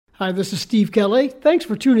Hi, this is Steve Kelly. Thanks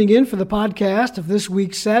for tuning in for the podcast of this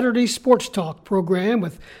week's Saturday Sports Talk program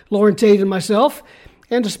with Loren Tate and myself.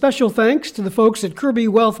 And a special thanks to the folks at Kirby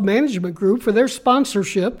Wealth Management Group for their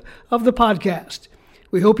sponsorship of the podcast.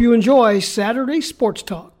 We hope you enjoy Saturday Sports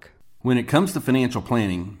Talk. When it comes to financial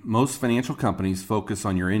planning, most financial companies focus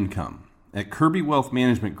on your income. At Kirby Wealth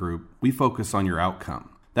Management Group, we focus on your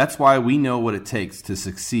outcome. That's why we know what it takes to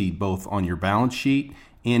succeed both on your balance sheet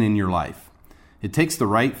and in your life. It takes the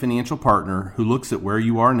right financial partner who looks at where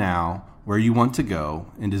you are now, where you want to go,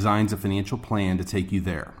 and designs a financial plan to take you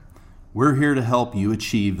there. We're here to help you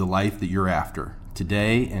achieve the life that you're after,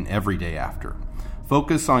 today and every day after.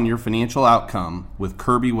 Focus on your financial outcome with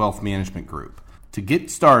Kirby Wealth Management Group. To get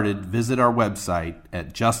started, visit our website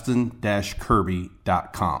at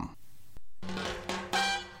justin-kirby.com.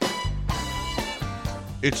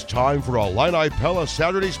 It's time for Illini Pella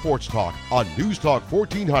Saturday Sports Talk on News Talk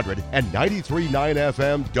 1400 and 93.9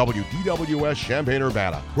 FM WDWS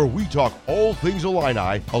Champaign-Urbana, where we talk all things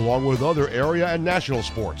Illini along with other area and national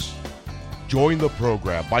sports. Join the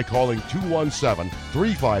program by calling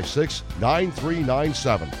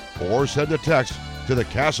 217-356-9397 or send a text to the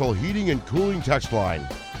Castle Heating and Cooling text line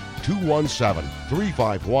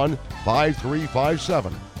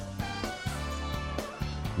 217-351-5357.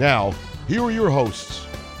 Now, here are your hosts,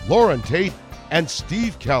 Loren Tate and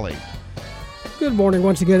Steve Kelly. Good morning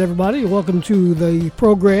once again, everybody. Welcome to the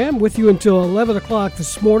program. With you until 11 o'clock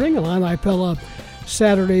this morning, Illini Pella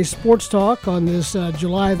Saturday Sports Talk on this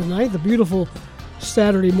July the 9th, a beautiful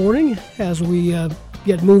Saturday morning as we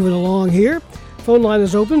get moving along here. Phone line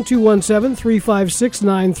is open,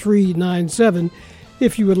 217-356-9397.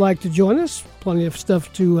 If you would like to join us, plenty of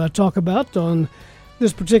stuff to talk about on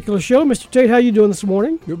this particular show. Mr. Tate, how you doing this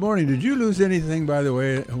morning? Good morning. Did you lose anything, by the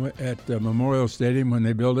way, at Memorial Stadium when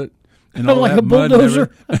they built it? And all like that a bulldozer?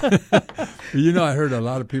 You know, I heard a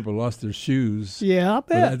lot of people lost their shoes. Yeah, I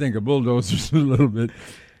bet. I think a bulldozer's a little bit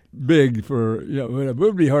big for, it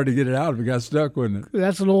would be hard to get it out if it got stuck, wouldn't it?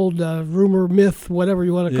 That's an old rumor, myth, whatever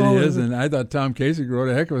you want to call it. It is, and I thought Tom Kasich wrote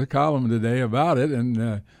a heck of a column today about it,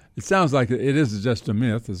 and it sounds like it is just a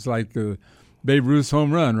myth. It's like Babe Ruth's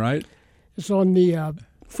home run, right? It's on the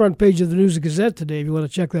front page of the News-Gazette today if you want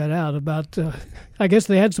to check that out. About, I guess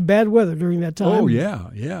they had some bad weather during that time. Oh,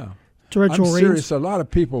 yeah. Torrential I'm rains. serious. A lot of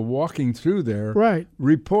people walking through there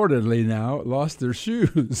reportedly now lost their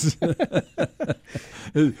shoes.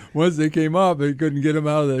 Once they came up, they couldn't get them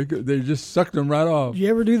out of there. They just sucked them right off. Did you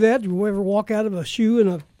ever do that? Did you ever walk out of a shoe in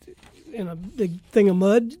a big thing of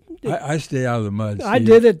mud? I stay out of the mud, Steve. I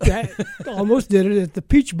did it. Almost did it at the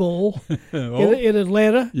Peach Bowl in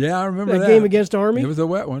Atlanta. Yeah, I remember that game against Army. It was a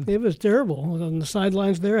wet one. It was terrible on the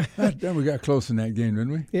sidelines there. Then we got close in that game,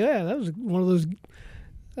 didn't we? Yeah, that was one of those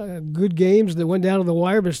good games that went down to the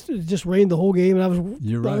wire, but it just rained the whole game. And I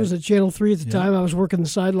was at Channel 3 at the time. I was working the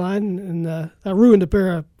sideline, and I ruined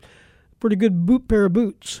a pretty good pair of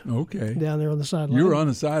boots. Okay, down there on the sideline. You were on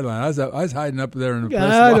the sideline. I was hiding up there in the press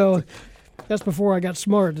box. I know. That's before I got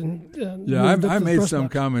smart. I made some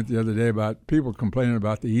comment the other day about people complaining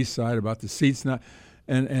about the east side, about the seats not,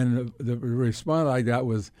 and the response I got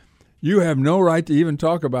was, "You have no right to even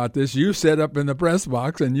talk about this. You sat up in the press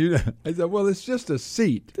box, and you." I said, "Well, it's just a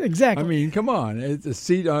seat." Exactly. I mean, come on, it's a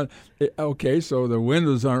seat on. Okay, so the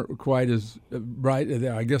windows aren't quite as bright.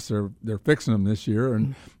 I guess they're fixing them this year,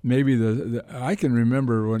 and maybe I can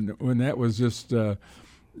remember when that was just.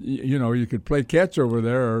 You could play catch over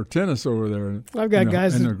there or tennis over there. I've got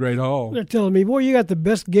guys in the Great Hall. They're telling me, "Boy, you got the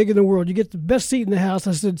best gig in the world. You get the best seat in the house."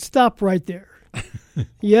 I said, "Stop right there."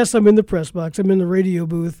 Yes, I'm in the press box. I'm in the radio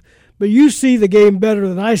booth. But you see the game better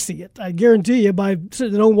than I see it. I guarantee you by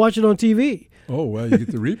sitting at home watching on TV. Oh, well, you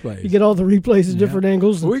get the replays. You get all the replays at different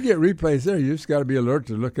angles. Well, we get replays there. You just got to be alert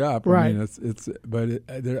to look up. Right. I mean,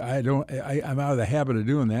 I'm out of the habit of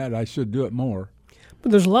doing that. I should do it more.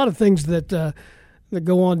 But there's a lot of things that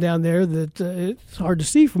go on down there that it's hard to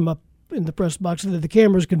see from up in the press box that the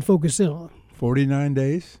cameras can focus in on. 49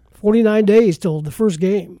 days? 49 days till the first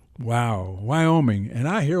game. Wow. Wyoming. And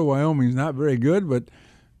I hear Wyoming's not very good, but,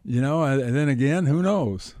 and then again, who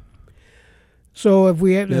knows? So if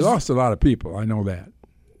we have... They lost a lot of people. I know that.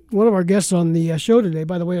 One of our guests on the show today,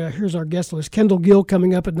 by the way, here's our guest list. Kendall Gill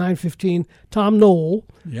coming up at 9:15. Tom Noie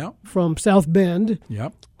from South Bend.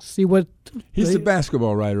 Yep. See what... He's a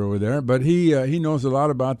basketball writer over there, but he knows a lot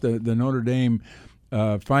about the Notre Dame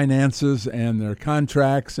finances and their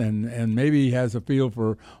contracts, and maybe he has a feel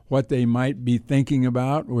for what they might be thinking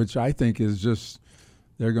about, which I think is just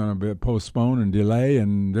they're going to postpone and delay,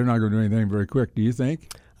 and they're not going to do anything very quick. Do you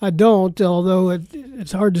think? I don't, although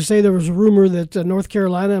it's hard to say. There was a rumor that North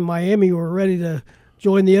Carolina and Miami were ready to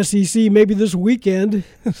join the SEC maybe this weekend.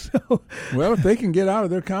 So, well, if they can get out of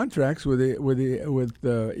their contracts with ESPN,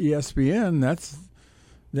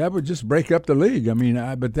 that would just break up the league. I mean,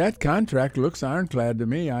 but that contract looks ironclad to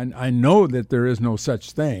me. I know that there is no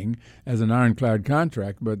such thing as an ironclad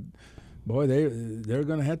contract, but boy, they're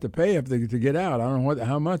going to have to pay to get out. I don't know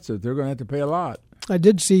how much. They're going to have to pay a lot. I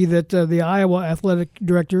did see that the Iowa athletic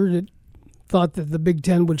director thought that the Big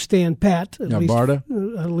Ten would stand pat at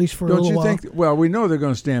least for a little while. Think? Well, we know they're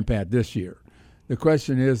going to stand pat this year. The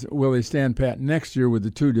question is, will they stand pat next year with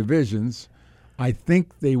the two divisions? I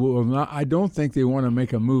think they will not. I don't think they want to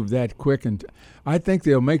make a move that quick, and I think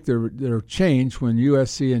they'll make their change when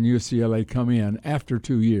USC and UCLA come in after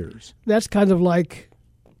 2 years. That's kind of like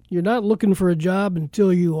you're not looking for a job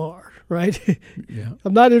until you are, right? Yeah.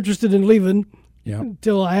 I'm not interested in leaving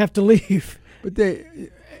until I have to leave. But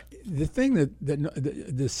the thing that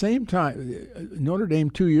the same time, Notre Dame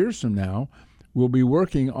 2 years from now will be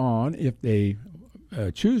working on, if they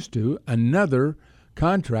choose to, another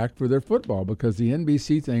contract for their football, because the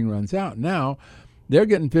NBC thing runs out. Now they're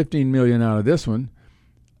getting $15 million out of this one.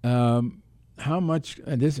 How much?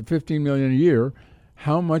 This is $15 million a year.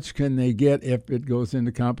 How much can they get if it goes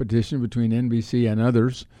into competition between NBC and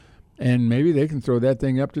others? And maybe they can throw that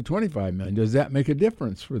thing up to $25 million. Does that make a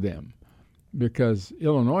difference for them? Because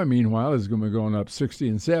Illinois, meanwhile, is going to be going up 60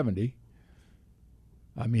 and 70.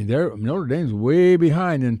 I mean, Notre Dame's way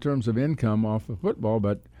behind in terms of income off of football,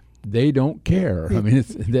 but they don't care. I mean,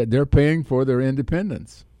 they're paying for their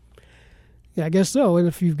independence. Yeah, I guess so. And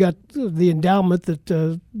if you've got the endowment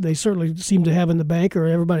that they certainly seem to have in the bank, or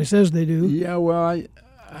everybody says they do. Yeah, well,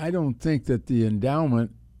 I don't think that the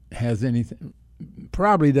endowment has anything.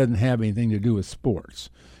 Probably doesn't have anything to do with sports,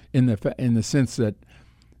 in the sense that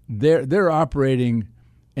they're operating,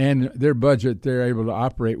 and their budget, they're able to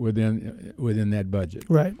operate within that budget.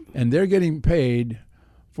 Right. And they're getting paid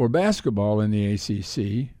for basketball in the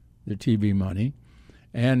ACC, their TV money,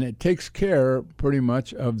 and it takes care pretty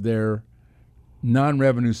much of their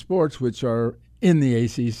non-revenue sports, which are in the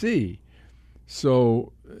ACC.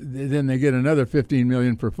 So then they get another $15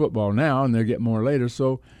 million for football now, and they get more later.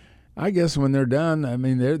 So I guess when they're done, I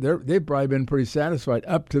mean, they've probably been pretty satisfied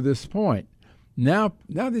up to this point. Now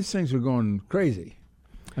these things are going crazy.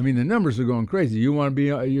 I mean, the numbers are going crazy.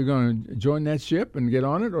 You're going to join that ship and get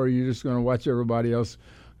on it, or are you just going to watch everybody else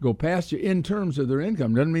go past you in terms of their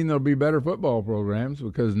income? Doesn't mean there'll be better football programs,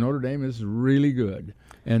 because Notre Dame is really good,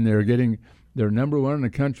 and they're number one in the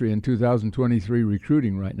country in 2023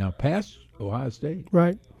 recruiting right now, past Ohio State.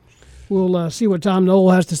 Right. We'll see what Tom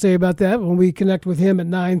Noie has to say about that when we connect with him at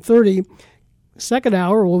 9:30. Second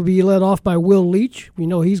hour will be led off by Will Leitch. We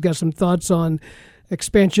know he's got some thoughts on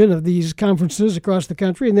expansion of these conferences across the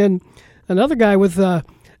country. And then another guy with a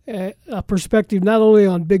perspective not only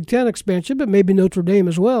on Big Ten expansion, but maybe Notre Dame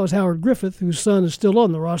as well, is Howard Griffith, whose son is still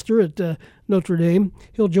on the roster at Notre Dame.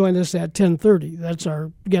 He'll join us at 10:30. That's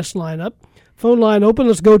our guest lineup. Phone line open.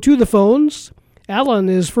 Let's go to the phones. Alan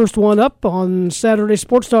is first one up on Saturday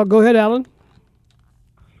Sports Talk. Go ahead, Alan.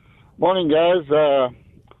 Morning, guys.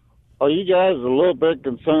 Are you guys a little bit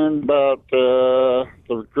concerned about the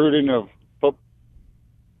recruiting of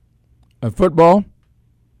football?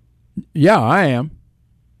 Yeah, I am.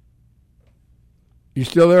 You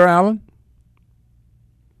still there, Alan?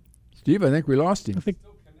 Steve, I think we lost him. I think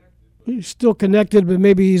he's still connected, but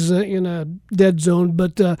maybe he's in a dead zone.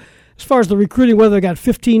 But as far as the recruiting, whether they got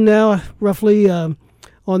 15 now, roughly,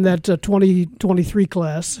 on that 2023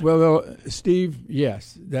 class. Well, Steve,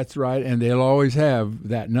 yes, that's right, and they'll always have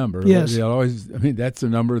that number. Yes. They'll always. I mean, that's a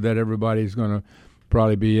number that everybody's going to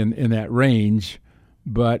probably be in that range.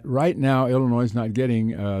 But right now, Illinois is not getting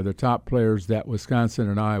the top players that Wisconsin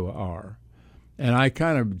and Iowa are. And I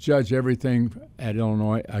kind of judge everything at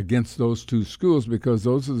Illinois against those two schools, because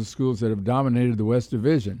those are the schools that have dominated the West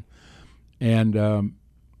Division. And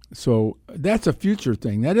so that's a future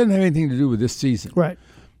thing. That doesn't have anything to do with this season. Right.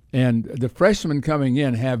 And the freshmen coming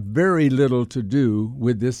in have very little to do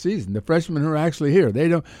with this season. The freshmen who are actually here,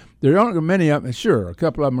 there aren't many of them. Sure, a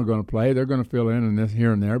couple of them are going to play. They're going to fill in this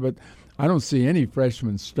here and there, but I don't see any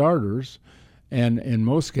freshman starters, and in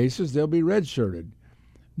most cases they'll be redshirted.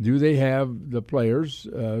 Do they have the players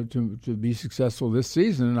to be successful this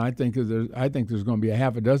season? And I think there's going to be a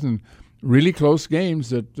half a dozen really close games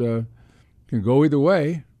that can go either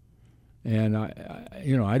way. And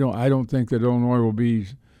I don't think that Illinois will be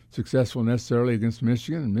successful necessarily against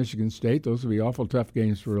Michigan and Michigan State. Those will be awful tough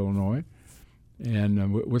games for Illinois.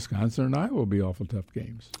 And Wisconsin and Iowa will be awful tough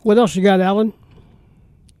games. What else you got, Alan?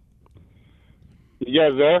 You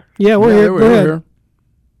guys there? Yeah, we're here. Go ahead. Here.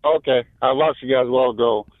 Okay. I lost you guys a while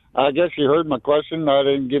ago. I guess you heard my question. I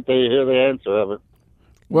didn't get to hear the answer of it.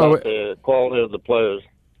 about the quality of the players?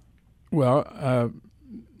 Well,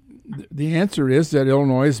 the answer is that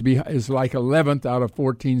Illinois is like 11th out of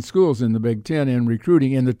 14 schools in the Big Ten in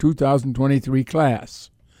recruiting in the 2023 class.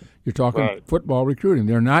 You're talking football recruiting.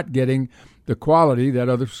 They're not getting the quality that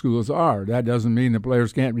other schools are. That doesn't mean the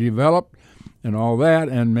players can't be developed and all that,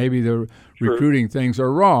 and maybe the recruiting things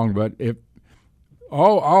are wrong. But if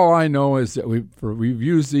all I know is that we've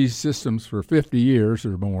used these systems for 50 years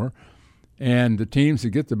or more, and the teams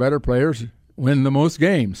that get the better players win the most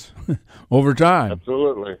games over time.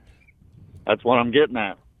 Absolutely. That's what I'm getting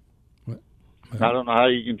at. I don't know how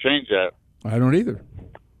you can change that. I don't either.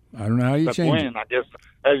 I don't know how you change it. I guess,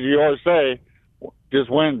 as you always say, just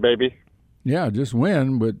win, baby. Yeah, just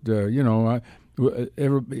win. But,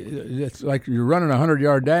 it's like you're running a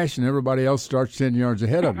 100-yard dash and everybody else starts 10 yards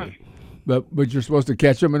ahead of you. But you're supposed to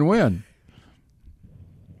catch them and win.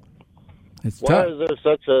 It's Why tough. is there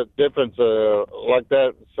such a difference like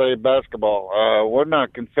that, say, basketball? We're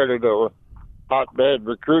not considered a hotbed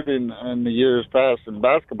recruiting in the years past in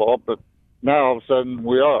basketball, but now all of a sudden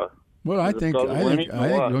we are. Well, I think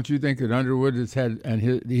don't you think that Underwood has had, and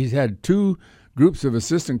he's had two groups of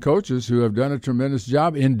assistant coaches who have done a tremendous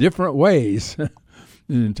job in different ways,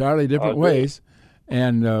 in entirely different ways,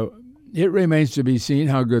 and it remains to be seen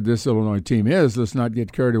how good this Illinois team is. Let's not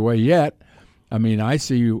get carried away yet. I mean, I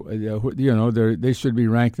see they should be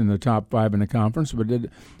ranked in the top 5 in the conference, but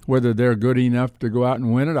whether they're good enough to go out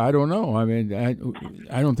and win it, I don't know. I mean,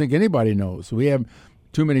 I don't think anybody knows. We have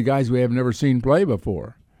too many guys we have never seen play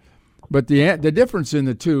before. But the difference in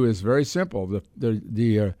the two is very simple.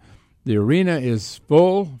 The arena is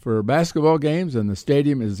full for basketball games, and the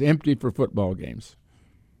stadium is empty for football games.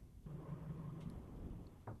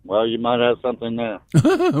 Well, you might have something there.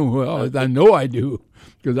 Well, I know I do,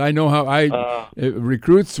 because I know how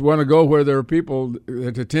recruits want to go where there are people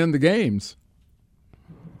that attend the games.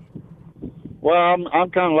 Well, I'm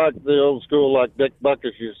kind of like the old school, like Dick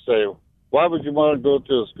Buckus used to say. Why would you want to go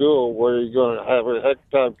to a school where you're going to have a heck of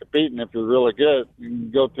a time competing if you're really good? You can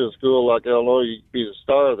go to a school like Illinois, you can be the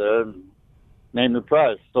star there and name your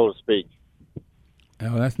price, so to speak.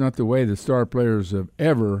 Well, that's not the way the star players have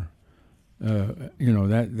ever.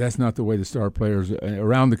 That's not the way the star players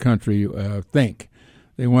around the country think.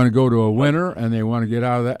 They want to go to a winner, and they want to get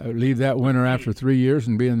out of that, leave that winner after 3 years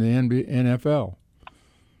and be in the NFL.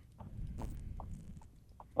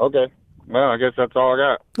 Okay. Well, I guess that's all I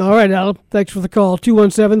got. All right, Al. Thanks for the call.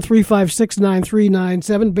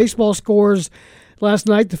 217-356-9397. Baseball scores last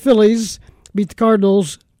night. The Phillies beat the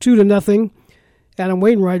Cardinals 2-0. Adam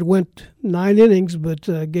Wainwright went 9 innings,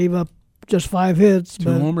 but gave up just 5 hits. 2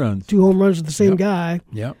 home runs. 2 home runs to the same guy.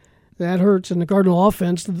 Yep. That hurts in the Cardinal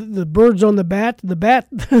offense. The birds on the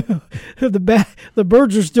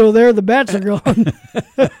birds are still there. The bats are gone.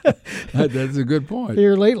 That's a good point.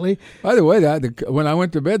 Here lately. By the way, when I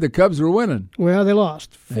went to bed, the Cubs were winning. Well, they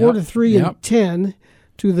lost 4-3 and 10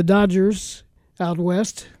 to the Dodgers out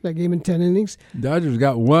west. That game in 10 innings. Dodgers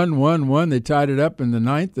got 1-1-1. They tied it up in the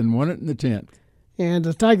 9th and won it in the 10th. And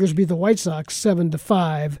the Tigers beat the White Sox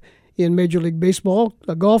 7-5 in Major League Baseball.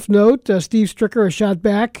 A golf note: Steve Stricker, a shot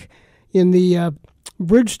back in the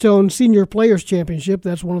Bridgestone Senior Players Championship.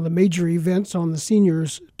 That's one of the major events on the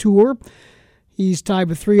seniors tour. He's tied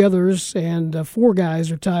with 3 others, and 4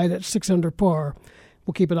 guys are tied at 6 under par.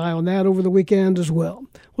 We'll keep an eye on that over the weekend as well.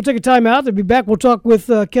 We'll take a time out. They'll be back. We'll talk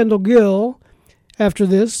with Kendall Gill after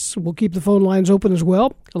this. We'll keep the phone lines open as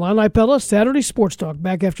well. Illini Pella, Saturday Sports Talk,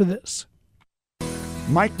 back after this.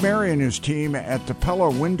 Mike Mary and his team at the Pella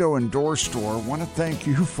Window and Door Store want to thank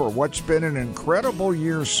you for what's been an incredible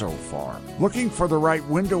year so far. Looking for the right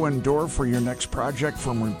window and door for your next project,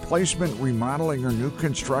 from replacement, remodeling, or new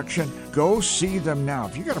construction? Go see them now.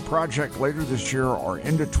 If you got a project later this year or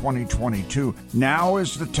into 2022, now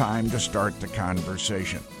is the time to start the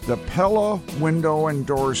conversation. The Pella Window and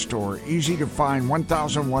Door Store, easy to find,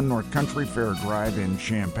 1001 North Country Fair Drive in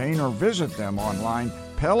Champaign, or visit them online,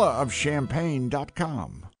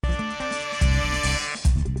 PellaofChampaign.com.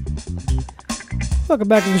 Welcome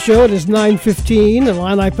back to the show. It is 9:15.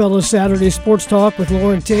 Illini Pella Saturday Sports Talk with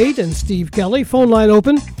Loren Tate and Steve Kelly. Phone line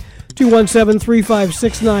open,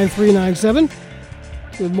 217-356-9397.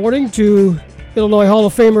 Good morning to Illinois Hall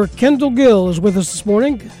of Famer Kendall Gill is with us this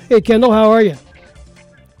morning. Hey, Kendall, how are you?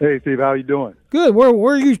 Hey, Steve, how you doing? Good. Where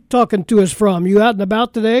are you talking to us from? You out and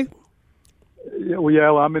about today?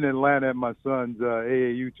 Well, I'm in Atlanta at my son's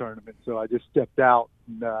AAU tournament, so I just stepped out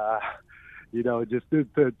and just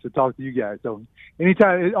to talk to you guys. So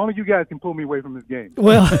anytime, only you guys can pull me away from this game.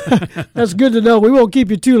 Well, that's good to know. We won't keep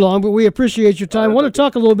you too long, but we appreciate your time. I want to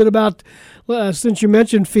talk a little bit about, since you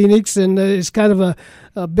mentioned Phoenix, and it's kind of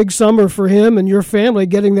a big summer for him and your family,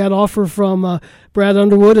 getting that offer from Brad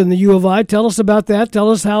Underwood and the U of I. Tell us about that.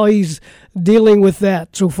 Tell us how he's dealing with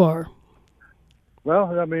that so far.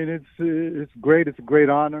 Well, I mean, it's great. It's a great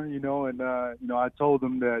honor, and I told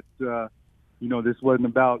him that this wasn't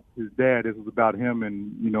about his dad. This was about him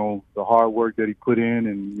and the hard work that he put in,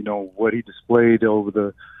 and what he displayed over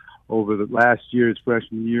the last year, his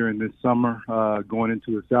freshman year, and this summer going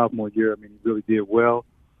into his sophomore year. I mean, he really did well.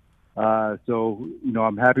 So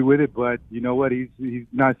I'm happy with it. But you know what? He's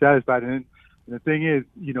not satisfied. And the thing is,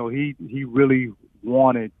 he really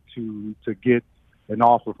wanted to get an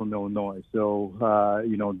offer from Illinois. So,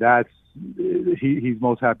 that's he's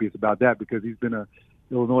most happiest about that, because he's been a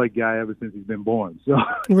Illinois guy ever since he's been born. So,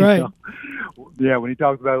 right. When he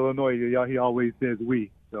talks about Illinois, he always says we.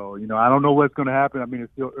 So, I don't know what's going to happen. I mean,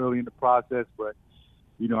 it's still early in the process, but,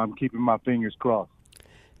 I'm keeping my fingers crossed.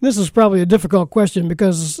 This is probably a difficult question,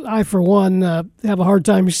 because I, for one, have a hard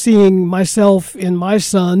time seeing myself in my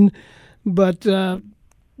son. But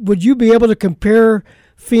would you be able to compare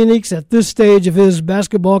Phoenix at this stage of his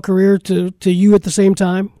basketball career to you at the same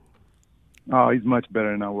time? Oh, he's much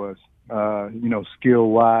better than I was.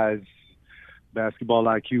 Skill-wise, basketball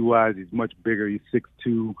IQ-wise, he's much bigger. He's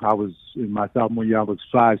 6'2". I was, in my sophomore year, I was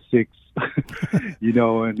 5'6".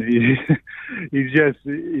 And he's just,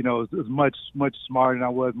 much smarter than I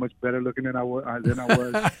was, much better looking than I was.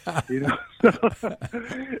 So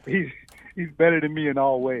he's better than me in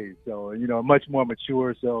all ways. So, much more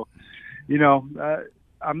mature. So,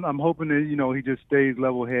 I'm hoping that, he just stays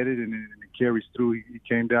level-headed and carries through. He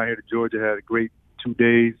came down here to Georgia, had a great 2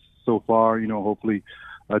 days so far. Hopefully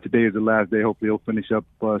today is the last day. Hopefully he'll finish up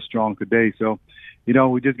strong today. So,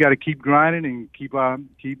 we just got to keep grinding and keep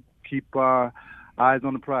our eyes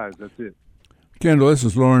on the prize. That's it. Kendall, this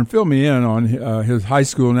is Loren. Fill me in on his high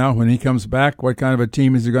school now when he comes back. What kind of a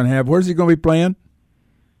team is he going to have? Where's he going to be playing?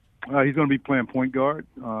 He's going to be playing point guard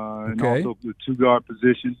and Okay. also the two-guard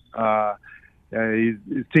position.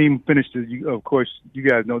 His team finished, of course, you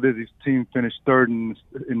guys know this, his team finished third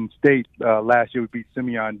in state last year. We beat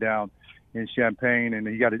Simeon down in Champaign, and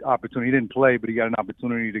he got an opportunity. He didn't play, but he got an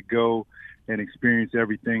opportunity to go and experience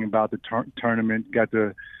everything about the tournament. Got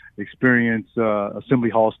to experience Assembly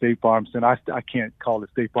Hall, State Farm Center. I can't call it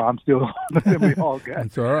State Farm. I'm still an Assembly Hall guy.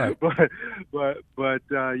 That's all right. But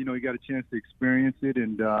he got a chance to experience it,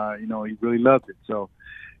 and he really loved it. So,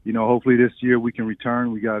 hopefully this year we can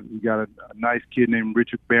return. We got a nice kid named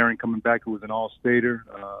Richard Barron coming back, who was an All-Stater.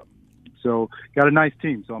 So got a nice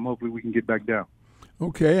team. So hopefully we can get back down.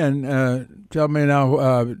 Okay, and tell me now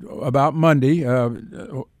about Monday.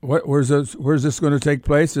 Where's this going to take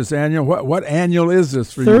place? This annual? What annual is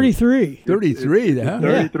this for 33. you? 33.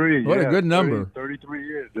 33. What a good number. 33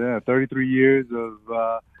 years. Yeah, 33 years of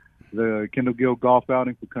the Kendall Gill golf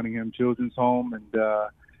outing for Cunningham Children's Home, and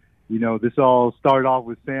this all started off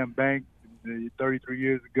with Sam Banks 33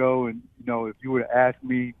 years ago. And if you were to ask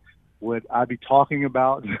me what I'd be talking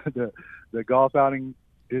about the golf outing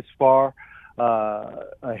this far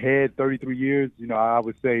ahead, 33 years, I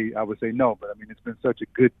would say no. But I mean, it's been such a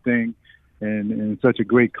good thing and such a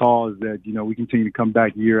great cause that we continue to come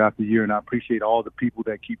back year after year, and I appreciate all the people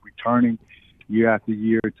that keep returning year after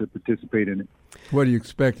year to participate in it. What are you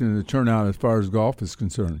expecting the turnout as far as golf is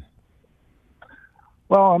concerned?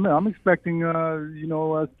 Well, I'm expecting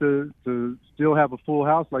us to still have a full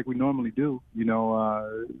house like we normally do.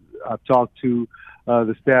 I've talked to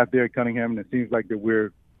the staff there at Cunningham, and it seems like that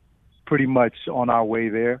we're pretty much on our way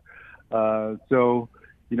there. So,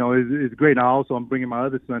 it's great. And I'm bringing my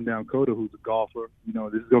other son down, Coda, who's a golfer.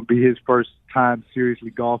 This is going to be his first time seriously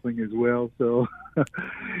golfing as well. So,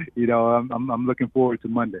 I'm looking forward to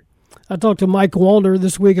Monday. I talked to Mike Wallner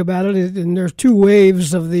this week about it, and there's two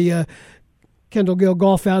waves of the Kendall Gill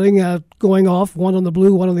golf outing going off, one on the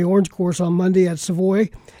blue, one on the orange course on Monday at Savoy.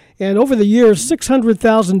 And over the years,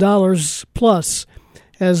 $600,000 plus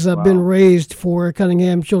has been raised for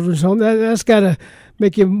Cunningham Children's Home. That's got to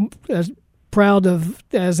make you as proud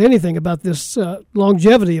as anything about this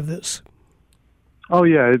longevity of this. Oh,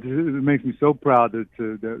 yeah. It makes me so proud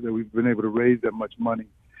that we've been able to raise that much money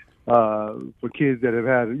for kids that have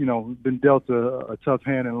had, been dealt a tough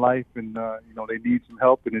hand in life, and, they need some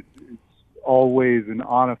help. And it's always an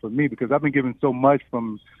honor for me because I've been given so much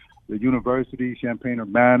from the university,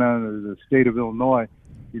 Champaign-Urbana, the state of Illinois.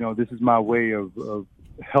 This is my way of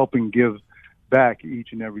helping give back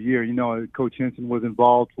each and every year. Coach Henson was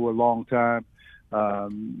involved for a long time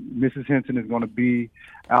Mrs. Henson is going to be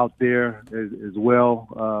out there as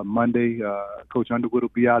well Monday. Coach Underwood will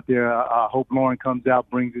be out there. I hope Loren comes out,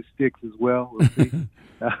 brings his sticks as well. We'll see.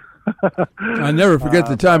 I never forget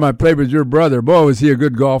the time I played with your brother. Boy, was he a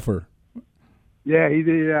good golfer. Yeah, he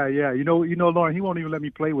did. Yeah. You know, Loren, he won't even let me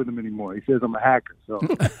play with him anymore. He says I'm a hacker. So,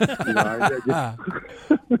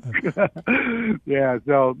 yeah.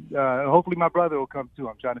 So hopefully my brother will come too.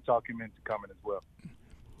 I'm trying to talk him into coming as well.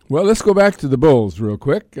 Well, let's go back to the Bulls real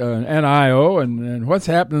quick, and IO, and what's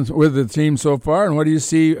happened with the team so far, and what do you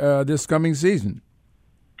see this coming season?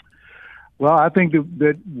 Well, I think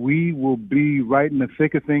that we will be right in the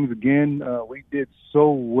thick of things again. We did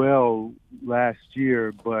so well last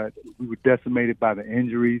year, but we were decimated by the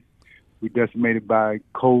injuries. We were decimated by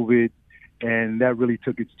COVID, and that really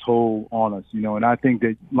took its toll on us, And I think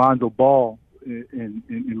that Lonzo Ball,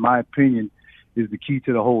 in my opinion, is the key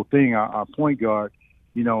to the whole thing. Our point guard,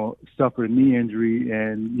 suffered a knee injury,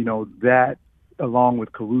 and, that along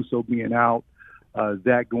with Caruso being out,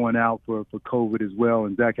 Zach going out for COVID as well,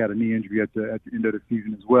 and Zach had a knee injury at the end of the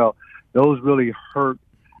season as well. Those really hurt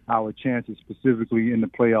our chances specifically in the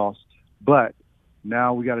playoffs. But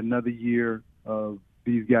now we got another year of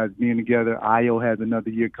these guys being together. Io has another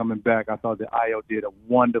year coming back. I thought that Io did a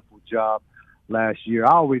wonderful job last year.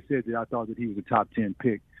 I always said that I thought that he was a top 10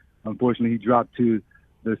 pick. Unfortunately, he dropped to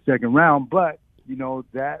the second round, but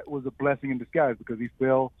that was a blessing in disguise because he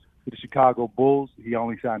fell to the Chicago Bulls. He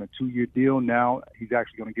only signed a 2-year deal. Now he's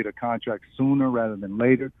actually going to get a contract sooner rather than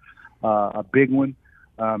later, a big one.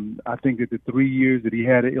 I think that the 3 years that he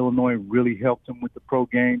had at Illinois really helped him with the pro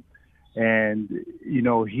game. And,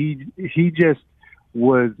 he just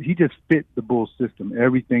fit the Bulls system,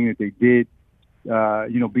 everything that they did,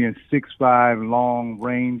 being 6'5", long,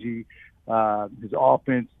 rangy. His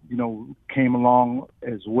offense, came along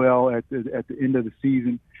as well at the end of the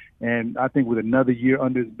season. And I think with another year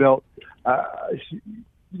under his belt,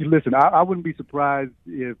 listen, I wouldn't be surprised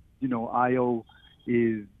if, Io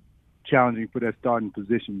is challenging for that starting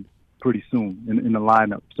position pretty soon in the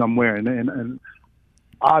lineup somewhere. And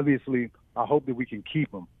obviously, I hope that we can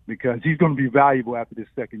keep him because he's going to be valuable after this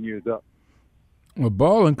second year is up. Well,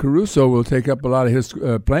 Ball and Caruso will take up a lot of his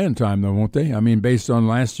playing time, though, won't they? I mean, based on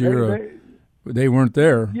last year, they weren't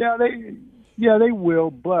there. Yeah, they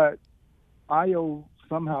will, but Io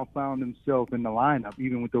somehow found himself in the lineup,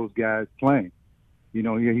 even with those guys playing.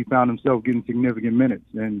 He found himself getting significant minutes.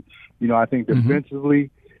 And, I think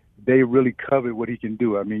defensively, they really covered what he can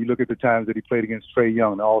do. I mean, you look at the times that he played against Trae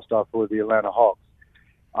Young, the all-star for the Atlanta Hawks.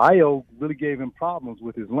 Io really gave him problems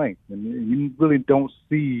with his length, and you really don't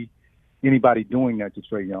see anybody doing that to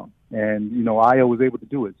Trae Young. And, Io was able to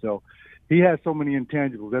do it. So he has so many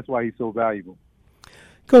intangibles. That's why he's so valuable.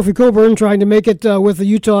 Kofi Cockburn trying to make it with the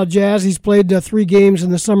Utah Jazz. He's played 3 games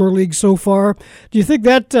in the Summer League so far. Do you think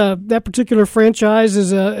that that particular franchise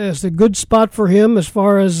is a good spot for him as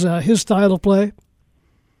far as his style of play?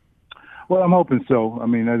 Well, I'm hoping so. I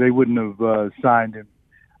mean, they wouldn't have signed him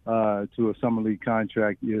to a Summer League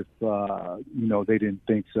contract if, they didn't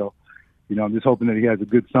think so. I'm just hoping that he has a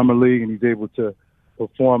good Summer League and he's able to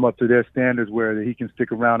perform up to their standards where he can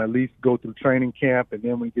stick around, at least go through training camp, and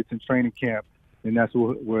then when he gets in training camp, and that's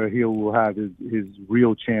where he will have his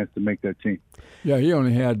real chance to make that team. Yeah, he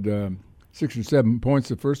only had 6 or 7 points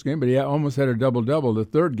the first game, but he almost had a double-double the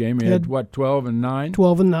third game. He had 12 and 9?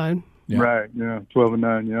 12 and 9. Yeah. Right, yeah, 12 and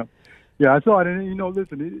 9, yeah. Yeah, I saw it, and,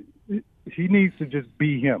 listen, he needs to just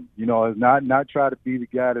be him, not try to be the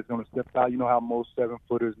guy that's going to step out. You know how most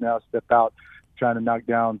 7-footers now step out trying to knock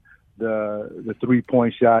down the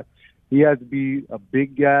three-point shot. He has to be a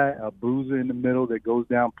big guy, a bruiser in the middle that goes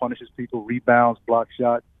down, punishes people, rebounds, blocks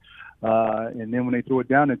shots, and then when they throw it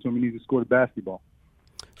down into him, he needs to score the basketball.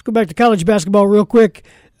 Let's go back to college basketball real quick.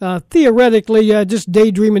 Theoretically, just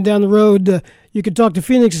daydreaming down the road, you could talk to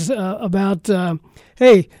Phoenix about,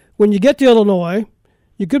 hey, when you get to Illinois,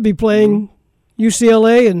 you could be playing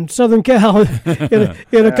UCLA and Southern Cal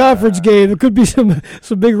in a conference game. There could be some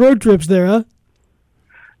big road trips there, huh?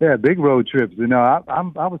 Yeah, big road trips. I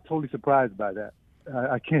was totally surprised by that.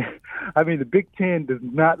 I can't. I mean, the Big Ten does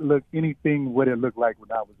not look anything what it looked like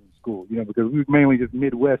when I was in school. Because we were mainly just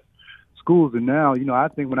Midwest schools, and now, I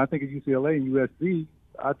think when I think of UCLA and USC,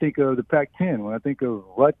 I think of the Pac-10. When I think of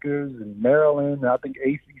Rutgers and Maryland, I think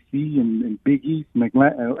ACC and Big East and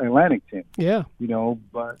Atlantic 10. Yeah.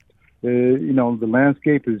 But the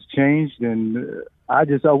landscape has changed, and I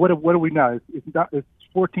just what are we now? It's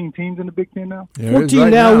 14 teams in the Big Ten now? Yeah, 14 right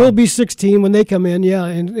now. Will be 16 when they come in,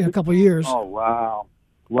 in a couple of years. Oh,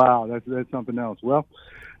 wow. That's something else. Well,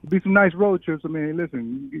 it'll be some nice road trips. I mean,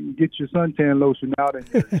 listen, get your suntan lotion out and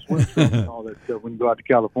your swim trunks and all that stuff when you go out to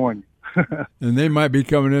California. And they might be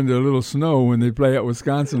coming into a little snow when they play at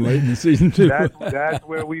Wisconsin late in the season too. That's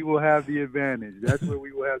where we will have the advantage. Hey,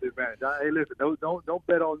 listen, don't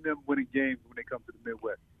bet on them winning games when they come to the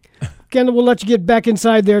Midwest. Kendall, we'll let you get back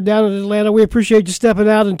inside there down in Atlanta. We appreciate you stepping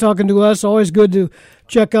out and talking to us. Always good to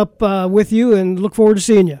check up with you, and look forward to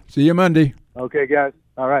seeing you. See you Monday. Okay, guys.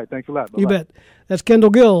 All right. Thanks a lot. Bye-bye. You bet. That's Kendall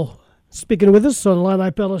Gill speaking with us on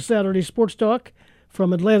Illini Pella Saturday Sports Talk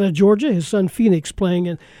from Atlanta, Georgia. His son Phoenix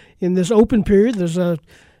playing in this open period. There's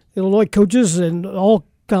Illinois coaches and all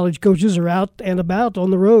college coaches are out and about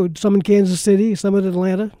on the road, some in Kansas City, some in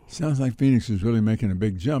Atlanta. Sounds like Phoenix is really making a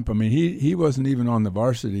big jump. I mean, he wasn't even on the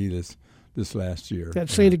varsity this last year. At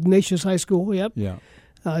St. Ignatius High School, yep. Yeah.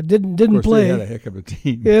 Didn't of course, play. They had a heck of a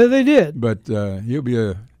team. Yeah, they did. But he'll be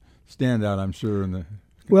a standout, I'm sure.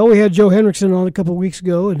 Well, we had Joe Hendrickson on a couple of weeks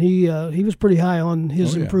ago, and he was pretty high on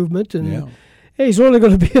his improvement. And hey, he's only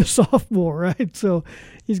going to be a sophomore, right? So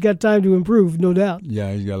he's got time to improve, no doubt.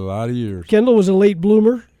 Yeah, he's got a lot of years. Kendall was a late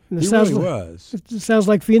bloomer. And he really was. It sounds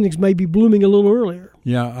like Phoenix may be blooming a little earlier.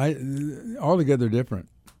 Yeah, altogether different.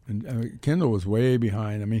 And Kendall was way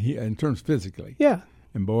behind. I mean, he in terms physically. Yeah.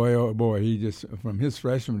 And boy, oh boy, he just from his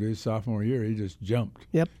freshman to his sophomore year, he just jumped.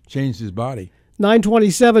 Yep. Changed his body.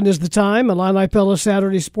 9:27 is the time. Illini Pella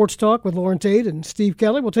Saturday Sports Talk with Loren Tate and Steve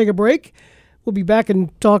Kelly. We'll take a break. We'll be back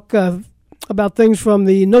and talk about things from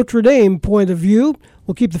the Notre Dame point of view.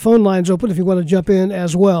 We'll keep the phone lines open if you want to jump in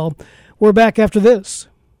as well. We're back after this.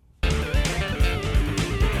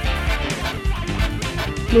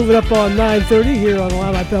 Moving up on 9:30 here on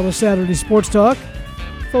Illini Pella Saturday Sports Talk.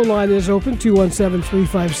 Phone line is open,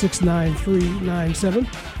 217-356-9397.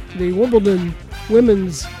 The Wimbledon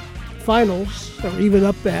women's finals are even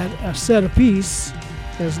up at a set apiece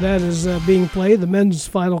as that is being played. The men's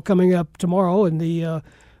final coming up tomorrow in the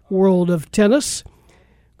world of tennis.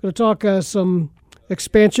 Going to talk some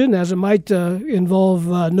expansion as it might involve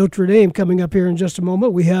Notre Dame coming up here in just a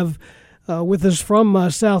moment. We have with us from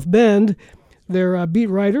South Bend their beat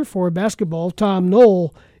writer for basketball, Tom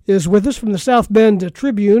Noie, is with us from the South Bend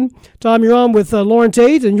Tribune. Tom, you're on with Loren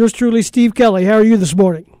Tate and yours truly, Steve Kelly. How are you this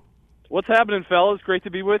morning? What's happening, fellas? Great to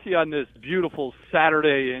be with you on this beautiful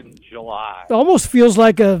Saturday in July. It almost feels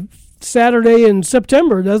like a Saturday in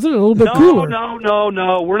September, doesn't it? A little bit cooler.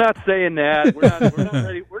 No. We're not saying that. We're not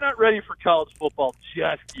ready. We're not ready for college football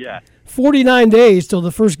just yet. 49 days till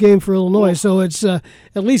the first game for Illinois, so it's at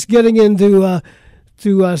least getting into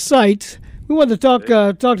sight. We wanted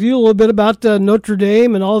to talk to you a little bit about Notre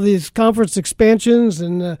Dame and all these conference expansions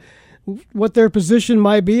and what their position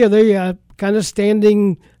might be. Are they kind of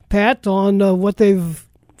standing pat on what they've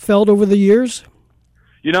felt over the years?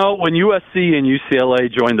 You know, when USC and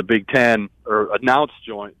UCLA joined the Big Ten, or announced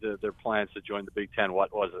their plans to join the Big Ten,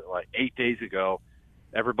 what was it, like 8 days ago,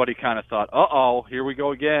 everybody kind of thought, uh-oh, here we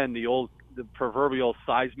go again, the proverbial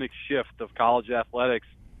seismic shift of college athletics.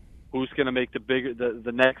 Who's going to make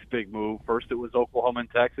the next big move? First it was Oklahoma and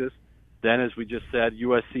Texas. Then, as we just said,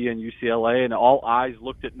 USC and UCLA, and all eyes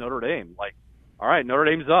looked at Notre Dame. Like, all right, Notre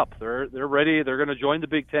Dame's up. They're ready. They're going to join the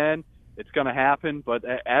Big Ten. It's going to happen. But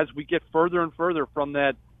as we get further and further from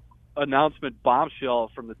that announcement bombshell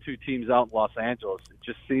from the two teams out in Los Angeles, it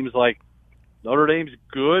just seems like Notre Dame's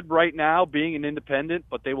good right now being an independent,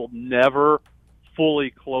 but they will never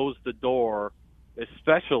fully close the door,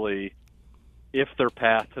 especially if their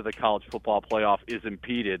path to the college football playoff is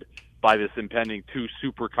impeded by this impending two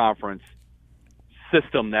super conference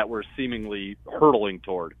system that we're seemingly hurtling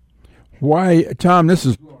toward. Why, Tom, this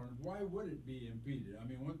is Lauren, why would it be impeded? I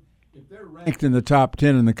mean, if they're ranked in the top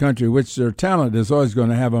 10 in the country, which their talent is always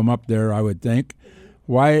going to have them up there, I would think,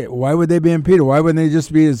 why would they be impeded? Why wouldn't they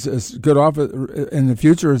just be as good off in the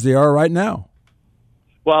future as they are right now?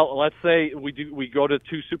 Well, let's say we go to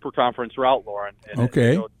two super conference route, Lauren, and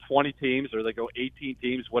okay. They go 20 teams or they go 18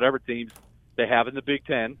 teams, whatever teams they have in the Big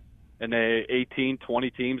Ten, and they 18,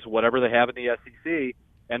 20 teams, whatever they have in the SEC,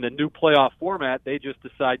 and the new playoff format, they just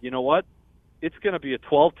decide, you know what, it's going to be a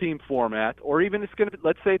 12-team format, or even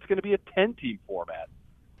let's say it's going to be a 10-team format,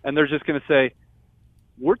 and they're just going to say,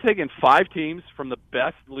 we're taking 5 teams from the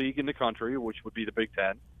best league in the country, which would be the Big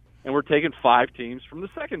Ten, and we're taking 5 teams from the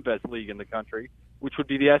second best league in the country, which would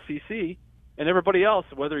be the SEC, and everybody else,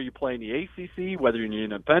 whether you play in the ACC, whether you're an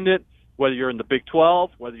independent, whether you're in the Big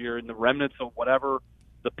 12, whether you're in the remnants of whatever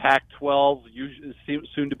the Pac-12,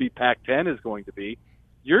 soon to be Pac-10 is going to be,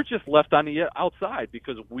 you're just left on the outside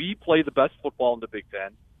because we play the best football in the Big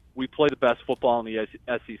Ten. We play the best football in the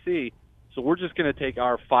SEC, so we're just going to take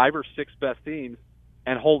our 5 or 6 best teams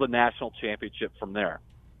and hold a national championship from there.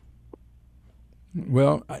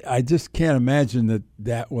 Well, I just can't imagine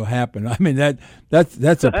that will happen. I mean, that's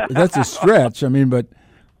a stretch. I mean, but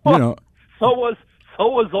know. So was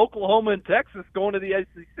Oklahoma and Texas going to the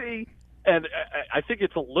SEC, and I think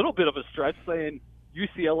it's a little bit of a stretch saying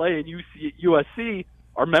UCLA and USC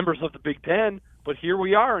are members of the Big Ten, but here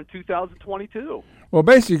we are in 2022. Well,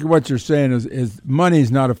 basically what you're saying is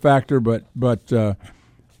money's not a factor, but the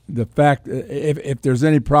fact if there's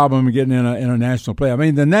any problem getting in a national play. I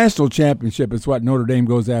mean, the national championship is what Notre Dame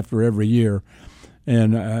goes after every year,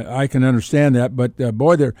 and I can understand that. But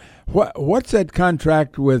boy, what's that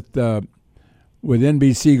contract with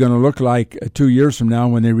NBC going to look like 2 years from now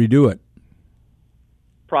when they redo it?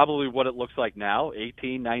 Probably what it looks like now,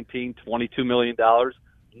 $18, $19, $22 million.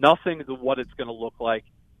 Nothing to what it's going to look like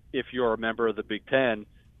if you're a member of the Big Ten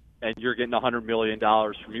and you're getting $100 million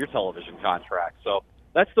from your television contract. So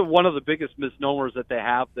that's one of the biggest misnomers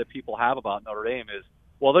that people have about Notre Dame is,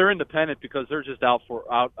 well, they're independent because they're just out for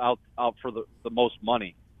the most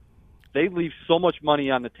money. They leave so much money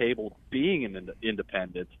on the table being an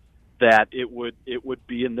independent that it would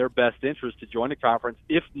be in their best interest to join the conference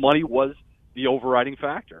if money was the overriding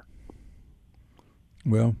factor.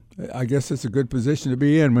 Well, I guess it's a good position to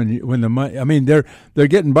be in when the money. I mean, they're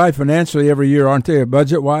getting by financially every year, aren't they?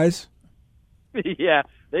 Budget wise. Yeah,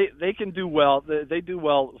 they can do well. They do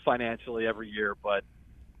well financially every year, but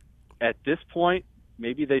at this point,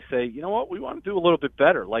 maybe they say, you know what, we want to do a little bit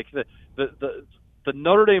better. Like the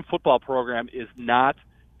Notre Dame football program is not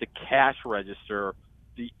the cash register,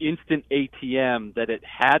 the instant ATM that it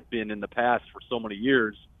had been in the past for so many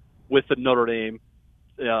years with the Notre Dame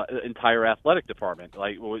entire athletic department.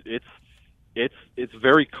 Like it's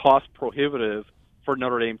very cost prohibitive for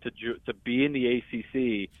Notre Dame to be in the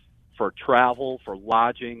ACC for travel, for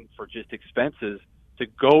lodging, for just expenses to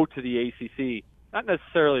go to the ACC, not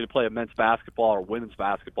necessarily to play a men's basketball or women's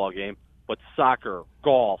basketball game, but soccer,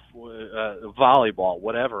 golf, volleyball,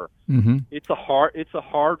 whatever. Mm-hmm. It's a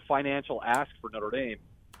hard financial ask for Notre Dame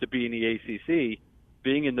to be in the ACC.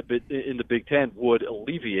 Being in the Big Ten would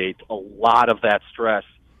alleviate a lot of that stress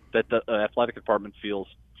that the athletic department feels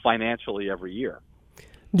financially every year.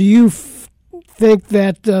 Do you think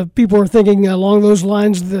that people are thinking along those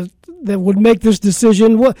lines that would make this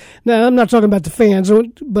decision? Now, I'm not talking about the fans,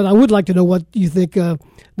 but I would like to know what you think the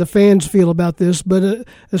fans feel about this. But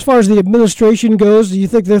as far as the administration goes, do you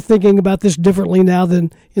think they're thinking about this differently now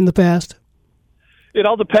than in the past? It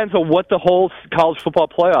all depends on what the whole college football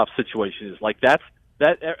playoff situation is. Like that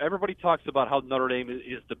everybody talks about how Notre Dame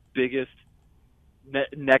is the biggest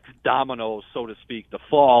next domino, so to speak, to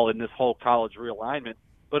fall in this whole college realignment.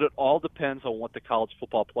 But it all depends on what the college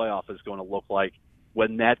football playoff is going to look like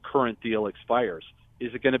when that current deal expires.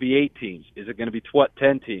 Is it going to be 8 teams? Is it going to be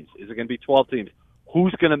 10 teams? Is it going to be 12 teams?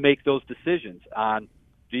 Who's going to make those decisions on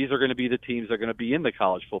these are going to be the teams that are going to be in the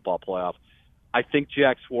college football playoff? I think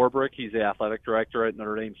Jack Swarbrick, he's the athletic director at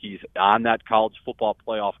Notre Dame. He's on that college football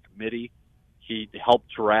playoff committee. He helped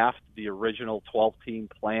draft the original 12-team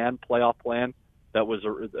playoff plan that was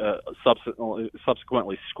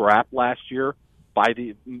subsequently scrapped last year by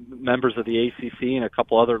the members of the ACC and a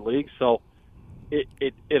couple other leagues. So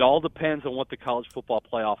it all depends on what the college football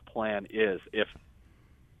playoff plan is. If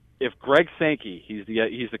Greg Sankey, he's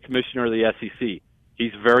the commissioner of the SEC,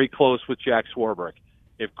 he's very close with Jack Swarbrick.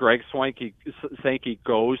 If Greg Sankey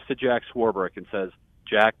goes to Jack Swarbrick and says,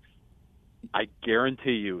 Jack, I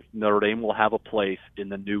guarantee you Notre Dame will have a place in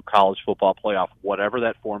the new college football playoff, whatever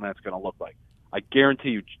that format's going to look like. I guarantee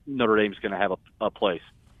you Notre Dame's going to have a place.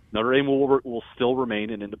 Notre Dame will still remain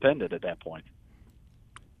an independent at that point.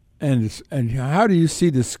 And how do you see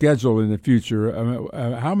the schedule in the future?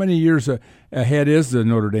 How many years ahead is the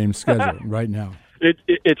Notre Dame schedule right now?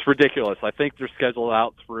 It's ridiculous. I think they're scheduled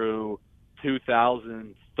out through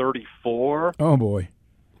 2034. Oh boy.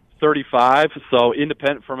 35. So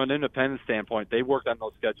from an independent standpoint, they worked on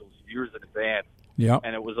those schedules years in advance. Yeah.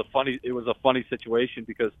 And it was a funny situation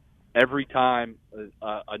because every time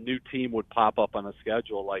a new team would pop up on the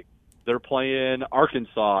schedule, like they're playing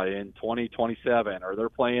Arkansas in 2027, or they're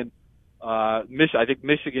playing I think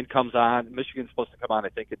Michigan comes on. Michigan's supposed to come on, I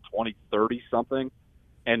think, in 2030 something.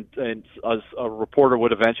 And a reporter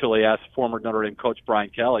would eventually ask former Notre Dame coach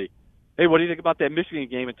Brian Kelly, "Hey, what do you think about that Michigan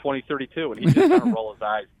game in 2032?" And he just kind of roll his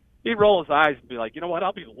eyes. He'd roll his eyes and be like, "You know what?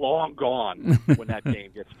 I'll be long gone when that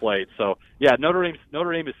game gets played." So, yeah, Notre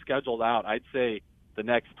Dame is scheduled out, I'd say, the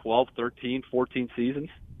next 12, 13, 14 seasons.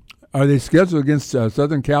 Are they scheduled against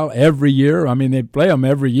Southern Cal every year? I mean, they play them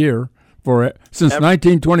every year since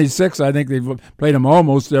 1926. I think they've played them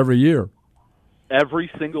almost every year.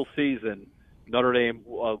 Every single season, Notre Dame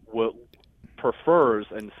prefers,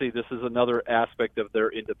 and see, this is another aspect of their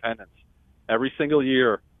independence. Every single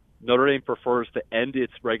year, Notre Dame prefers to end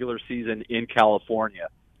its regular season in California.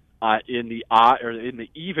 in the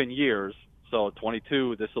even years. So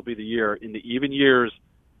 22, this will be the year. In the even years,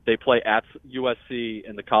 they play at USC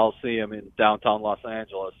in the Coliseum in downtown Los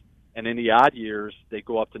Angeles, and in the odd years, they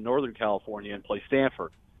go up to Northern California and play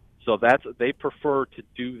Stanford. So they prefer to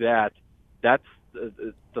do that. That's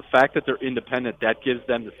the fact that they're independent. That gives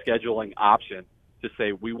them the scheduling option to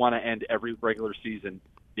say we want to end every regular season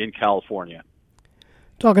in California.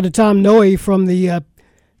 Talking to Tom Noie from the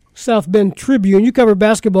South Bend Tribune. You cover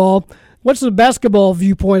basketball. What's the basketball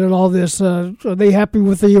viewpoint on all this? Are they happy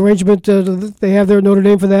with the arrangement that they have there at Notre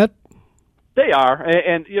Dame for that? They are,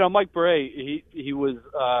 and Mike Bray, he was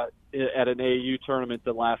at an AAU tournament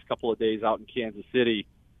the last couple of days out in Kansas City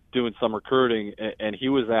doing some recruiting, and he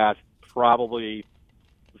was asked probably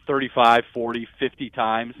 35, 40, 50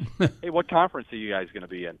 times, hey, what conference are you guys going to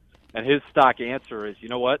be in? And his stock answer is, you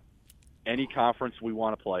know what? Any conference we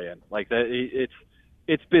want to play in. Like that,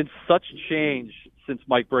 it's been such change since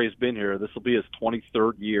Mike Bray's been here. This will be his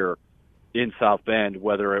 23rd year in South Bend,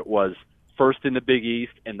 whether it was first in the Big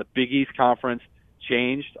East, and the Big East Conference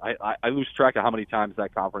changed. I lose track of how many times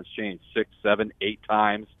that conference changed, 6, 7, 8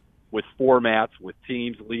 times, with formats, with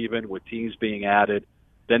teams leaving, with teams being added.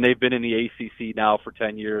 Then they've been in the ACC now for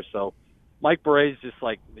 10 years. So Mike Bray's just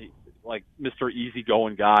like Mr.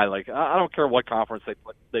 Easygoing guy. Like, I don't care what conference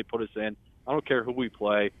they put us in. I don't care who we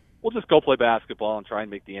play. We'll just go play basketball and try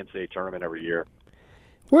and make the NCAA tournament every year.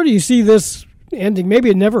 Where do you see this ending? Maybe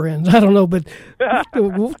it never ends. I don't know, but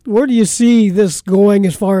where do you see this going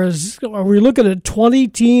as far as, are we looking at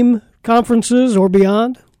 20-team conferences or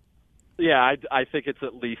beyond? Yeah, I think it's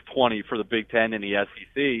at least 20 for the Big Ten and the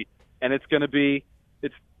SEC, and it's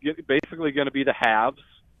basically going to be the haves,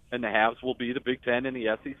 and the haves will be the Big Ten and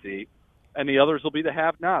the SEC, and the others will be the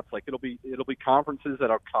have-nots. Like it'll be conferences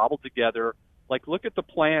that are cobbled together. Like, look at the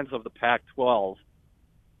plans of the Pac-12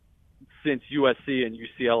 since USC and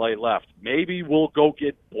UCLA left. Maybe we'll go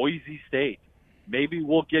get Boise State. Maybe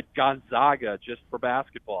we'll get Gonzaga just for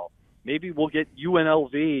basketball. Maybe we'll get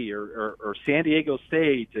UNLV or San Diego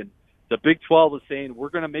State. And the Big 12 is saying we're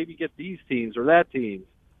going to maybe get these teams or that teams,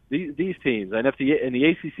 these teams. And the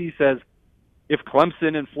ACC says if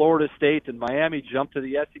Clemson and Florida State and Miami jump to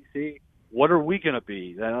the SEC, what are we going to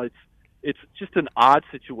be? It's just an odd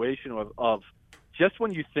situation of just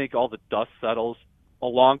when you think all the dust settles,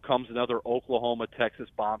 along comes another Oklahoma, Texas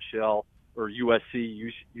bombshell or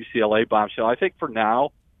USC, UCLA bombshell. I think for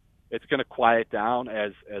now it's going to quiet down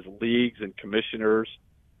as leagues and commissioners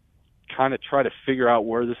kind of try to figure out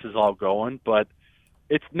where this is all going, but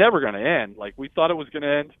it's never going to end. Like, we thought it was going to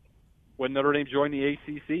end when Notre Dame joined the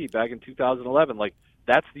ACC back in 2011. Like,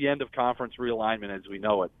 that's the end of conference realignment as we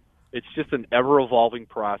know it. It's just an ever-evolving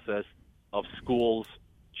process of schools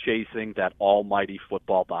chasing that almighty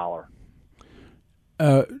football dollar.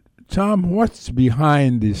 Tom, what's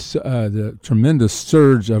behind this the tremendous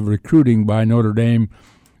surge of recruiting by Notre Dame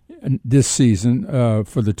this season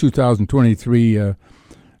for the 2023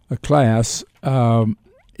 class?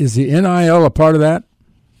 Is the NIL a part of that?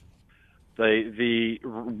 The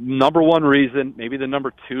number one reason, maybe the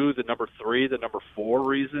number two, the number three, the number four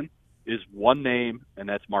reason is one name, and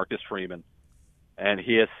that's Marcus Freeman. And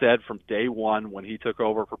he has said from day one when he took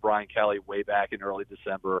over for Brian Kelly way back in early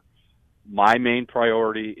December, my main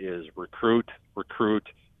priority is recruit, recruit,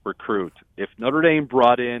 recruit. If Notre Dame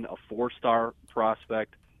brought in a 4-star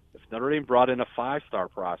prospect, if Notre Dame brought in a 5-star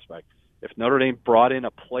prospect, if Notre Dame brought in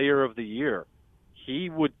a player of the year, he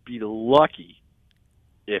would be lucky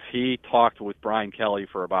if he talked with Brian Kelly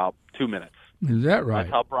for about 2 minutes. Is that right?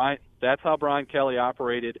 That's how Brian Kelly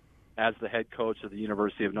operated as the head coach of the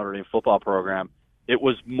University of Notre Dame football program. It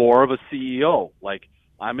was more of a CEO. Like,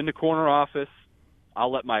 I'm in the corner office.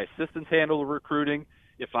 I'll let my assistants handle the recruiting.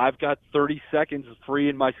 If I've got 30 seconds free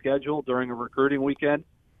in my schedule during a recruiting weekend,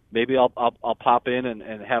 maybe I'll pop in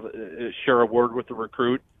and have share a word with the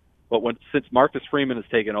recruit. But since Marcus Freeman has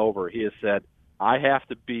taken over, he has said, I have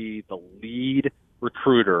to be the lead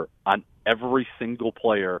recruiter on every single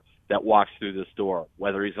player that walks through this door,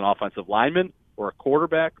 whether he's an offensive lineman or a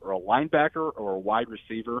quarterback or a linebacker or a wide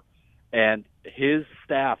receiver. And his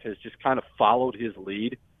staff has just kind of followed his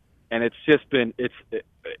lead. And it's just been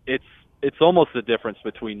it's almost the difference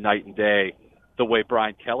between night and day, the way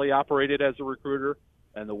Brian Kelly operated as a recruiter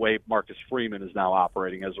and the way Marcus Freeman is now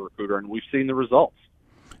operating as a recruiter, and we've seen the results.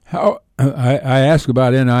 How I ask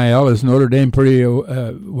about NIL. Is Notre Dame pretty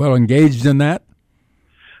well engaged in that?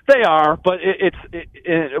 They are, but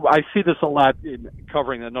I see this a lot in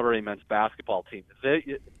covering the Notre Dame men's basketball team.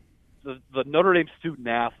 The Notre Dame student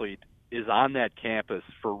athlete is on that campus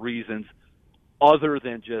for reasons other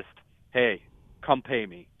than just, hey, come pay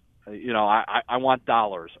me. I want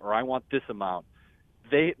dollars or I want this amount.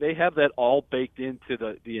 they have that all baked into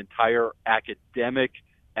the entire academic,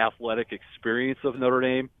 athletic experience of Notre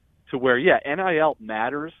Dame, to where, NIL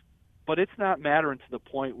matters, but it's not mattering to the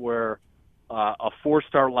point where a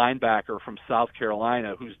 4-star linebacker from South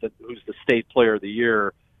Carolina, who's the state player of the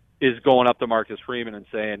year, is going up to Marcus Freeman and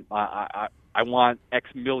saying, I want X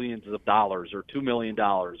millions of dollars or $2 million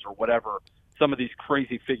or whatever, some of these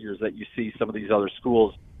crazy figures that you see some of these other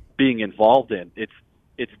schools being involved in. It's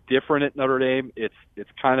different at Notre Dame. It's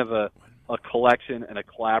kind of a collection and a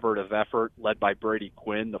collaborative effort led by Brady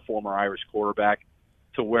Quinn, the former Irish quarterback,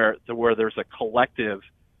 to where there's a collective.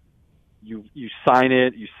 You sign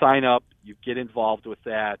it, you sign up, you get involved with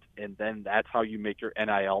that, and then that's how you make your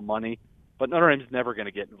NIL money. But Notre Dame's never going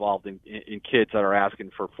to get involved in kids that are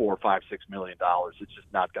asking for $4 or $5, $6 million. It's just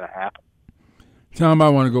not going to happen. Tom, I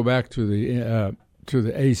want to go back to the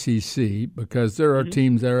ACC, because there are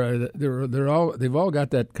teams there. They've all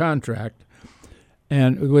got that contract,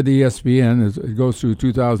 and with ESPN, as it goes through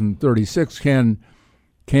 2036, can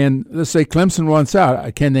let's say Clemson wants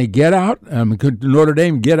out? Can they get out? Could Notre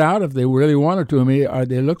Dame get out if they really wanted to? I mean,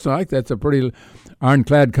 it looks like that's a pretty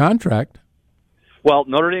ironclad contract. Well,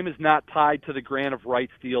 Notre Dame is not tied to the grant of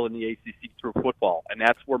rights deal in the ACC through football, and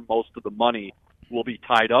that's where most of the money will be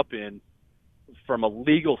tied up in from a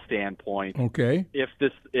legal standpoint. Okay. If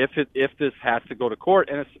this has to go to court,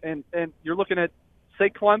 and you're looking at, say,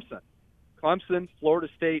 Clemson, Florida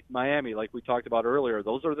State, Miami, like we talked about earlier.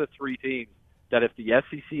 Those are the three teams that if the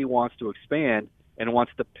SEC wants to expand and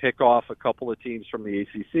wants to pick off a couple of teams from the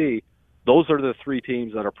ACC, those are the three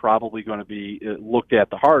teams that are probably going to be looked at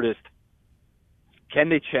the hardest. Can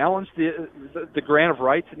they challenge the grant of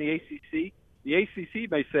rights in the ACC? The ACC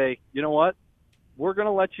may say, you know what, we're going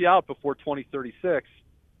to let you out before 2036,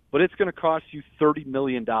 but it's going to cost you $30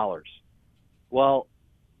 million. Well,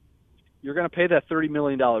 you're going to pay that $30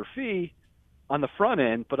 million fee on the front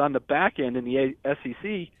end, but on the back end in the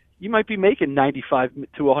SEC, you might be making $95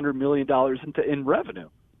 to $100 million in revenue.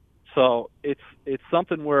 So it's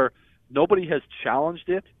something where nobody has challenged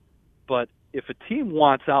it, but if a team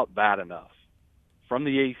wants out bad enough from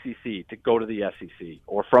the ACC to go to the SEC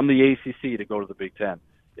or from the ACC to go to the Big Ten,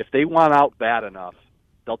 if they want out bad enough,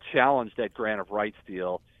 they'll challenge that grant of rights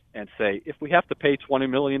deal and say, if we have to pay $20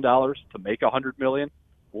 million to make $100 million,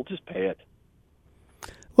 we'll just pay it.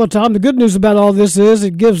 Well, Tom, the good news about all this is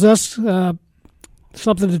it gives us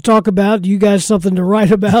something to talk about, you guys something to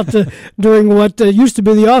write about during what used to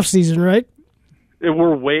be the off season, right?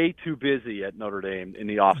 We're way too busy at Notre Dame in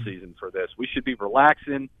the off season for this. We should be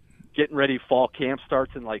relaxing, getting ready. Fall camp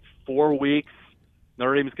starts in like 4 weeks.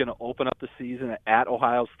 Notre Dame is going to open up the season at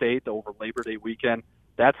Ohio State over Labor Day weekend.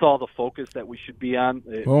 That's all the focus that we should be on.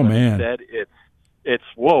 Man!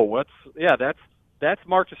 That's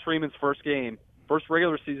Marcus Freeman's first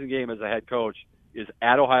regular season game as a head coach is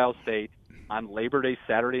at Ohio State on Labor Day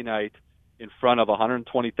Saturday night in front of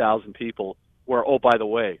 120,000 people. Where, oh, by the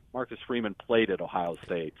way, Marcus Freeman played at Ohio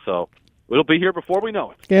State, so it'll be here before we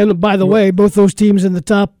know it. And by the way, both those teams in the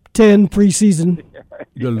top 10 preseason.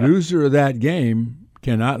 The loser of that game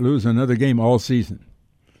cannot lose another game all season.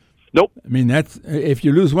 Nope. I mean, that's if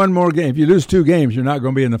you lose one more game, if you lose 2 games, you're not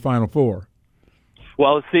going to be in the Final Four.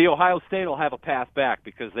 Well, see, Ohio State will have a path back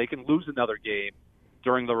because they can lose another game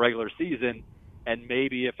during the regular season, and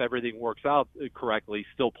maybe if everything works out correctly,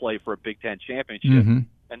 still play for a Big Ten championship. Mm-hmm.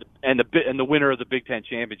 And the winner of the Big Ten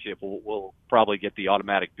championship will probably get the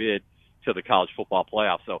automatic bid to the college football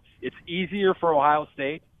playoff. So it's easier for Ohio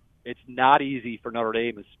State. It's not easy for Notre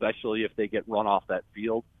Dame, especially if they get run off that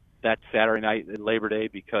field that Saturday night and Labor Day,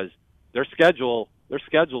 because their schedule is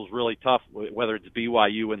really tough, whether it's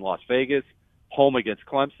BYU in Las Vegas, home against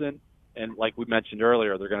Clemson, and like we mentioned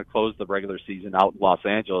earlier, they're going to close the regular season out in Los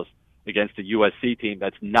Angeles against a USC team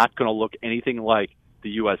that's not going to look anything like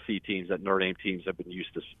the USC teams that Notre Dame teams have been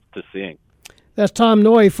used to seeing. That's Tom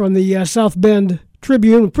Noie from the South Bend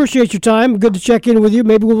Tribune. Appreciate your time. Good to check in with you.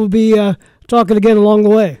 Maybe we'll be talking again along the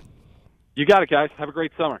way. You got it, guys. Have a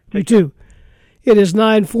great summer. You too. It is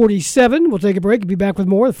 9:47. We'll take a break and be back with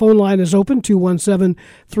more. The phone line is open,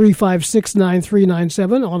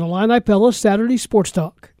 217-356-9397 on Illini Pella Saturday Sports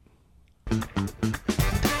Talk.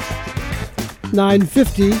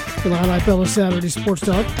 9:50, Illini Pella Saturday Sports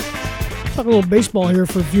Talk. Talk a little baseball here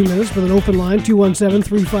for a few minutes with an open line,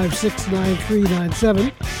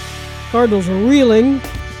 217-356-9397. Cardinals are reeling.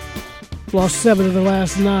 Lost 7 of their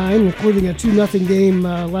last 9, including a 2-0 game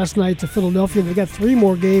last night to Philadelphia. They've got 3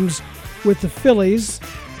 more games with the Phillies,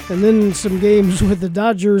 and then some games with the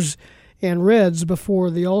Dodgers and Reds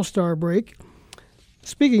before the All-Star break.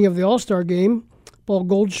 Speaking of the All-Star game, Paul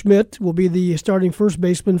Goldschmidt will be the starting first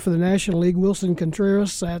baseman for the National League. Wilson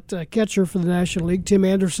Contreras at catcher for the National League. Tim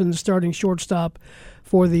Anderson, the starting shortstop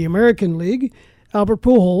for the American League. Albert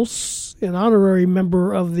Pujols, an honorary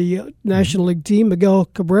member of the National League team. Miguel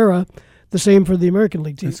Cabrera, the same for the American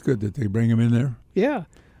League team. It's good that they bring him in there. Yeah,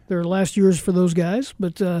 their last years for those guys.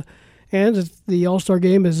 But and the All-Star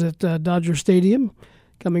game is at Dodger Stadium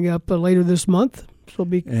coming up later this month.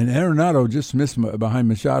 And Arenado just missed behind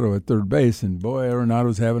Machado at third base, and boy,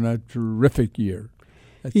 Arenado's having a terrific year.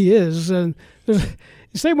 He is. And the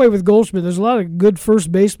same way with Goldschmidt. There's a lot of good first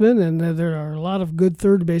basemen, and there are a lot of good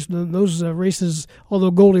third basemen. Those races,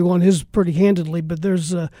 although Goldie won his pretty handedly, but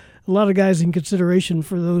there's a lot of guys in consideration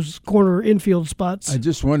for those corner infield spots. I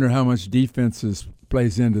just wonder how much defense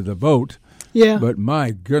plays into the vote. Yeah. But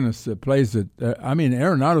my goodness, the plays that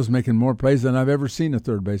Arenado's making more plays than I've ever seen a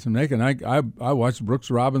third baseman make. And I watched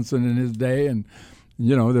Brooks Robinson in his day, and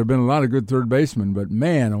there have been a lot of good third basemen. But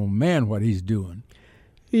man, oh man, what he's doing!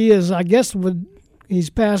 He is. I guess he's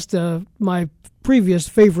past my previous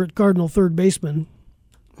favorite Cardinal third baseman,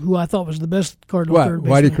 who I thought was the best Cardinal third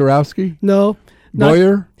baseman. Whitey Kurowski? No.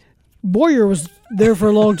 Boyer? Boyer was there for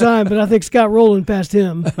a long time, but I think Scott Rowland passed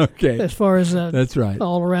him. Okay. As far as that's right.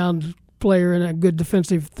 All-around player and a good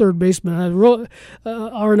defensive third baseman.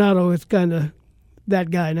 Arenado is kind of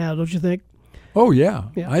that guy now, don't you think? Oh, yeah.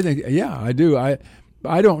 I think, I do.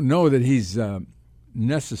 I don't know that he's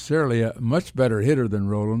necessarily a much better hitter than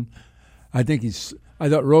Rowland. I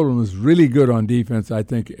thought Rowland was really good on defense. I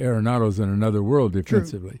think Arenado's in another world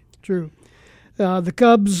defensively. True. The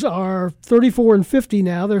Cubs are 34-50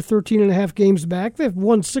 now. They're 13.5 games back. They've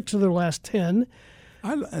won 6 of their last 10.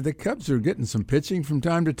 The Cubs are getting some pitching from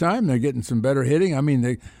time to time. They're getting some better hitting. I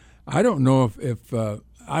mean, I don't know if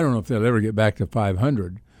they'll ever get back to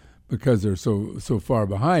 500 because they're so far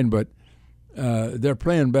behind. But they're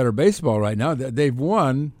playing better baseball right now. They've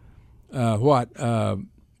won 5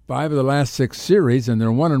 of the last 6 series, and they're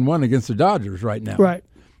 1-1 against the Dodgers right now. Right.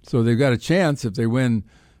 So they've got a chance if they win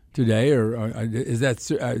today, or is that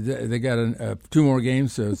they got 2 more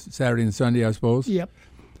games, Saturday and Sunday, I suppose. Yep.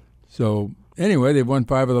 So. Anyway, they've won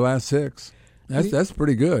 5 of the last 6. That's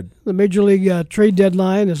pretty good. The Major League trade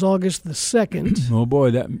deadline is August the 2nd. Oh,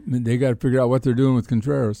 boy, they got to figure out what they're doing with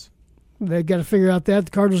Contreras. They've got to figure out that.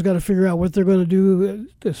 The Cardinals got to figure out what they're going to do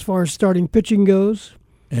as far as starting pitching goes.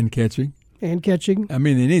 And catching. I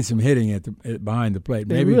mean, they need some hitting behind the plate.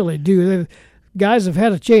 They really do. Guys have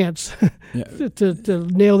had a chance to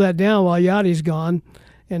nail that down while Yachty's gone,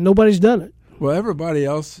 and nobody's done it. Well, everybody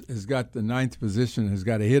else has got the 9th position, has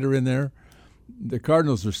got a hitter in there. The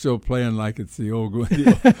Cardinals are still playing like it's the old.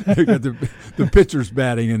 They got the pitcher's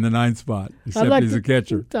batting in the 9th spot, except he's a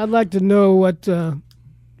catcher. I'd like to know what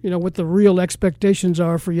what the real expectations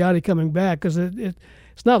are for Yachty coming back, because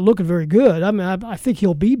it's not looking very good. I mean, I think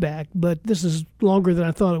he'll be back, but this is longer than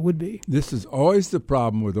I thought it would be. This is always the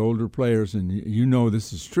problem with older players, and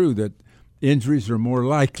this is true, that injuries are more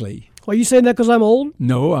likely. Are you saying that because I'm old?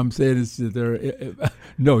 No, I'm saying it's that they're.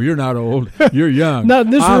 No, you're not old. You're young. Not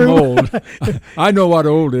in this room. I'm old. I know what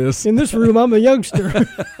old is. In this room, I'm a youngster.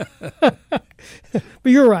 But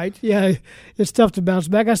you're right. Yeah, it's tough to bounce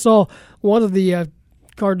back. I saw one of the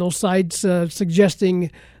Cardinal sites suggesting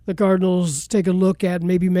the Cardinals take a look at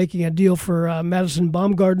maybe making a deal for Madison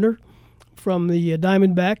Bumgarner from the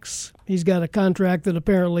Diamondbacks. He's got a contract that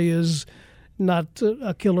apparently is not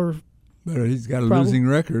a killer. But he's got a losing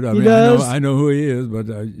record. I know who he is, but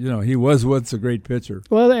he was once a great pitcher.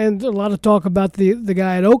 Well, and a lot of talk about the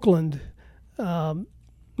guy at Oakland,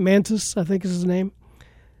 Mantis, I think is his name.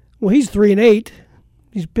 Well, he's 3-8.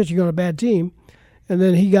 He's pitching on a bad team, and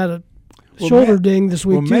then he got a shoulder ding this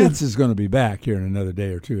week too. Well, Mance is going to be back here in another day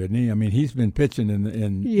or two, isn't he? I mean, he's been pitching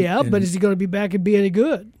but is he going to be back and be any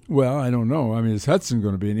good? Well, I don't know. I mean, is Hudson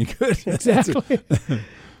going to be any good? Exactly.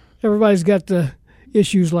 Everybody's got the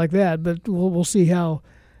issues like that, but we'll see how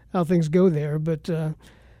things go there. But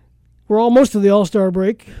we're almost to the All-Star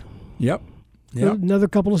break. Yep. Another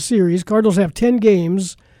couple of series. Cardinals have 10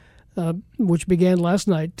 games, which began last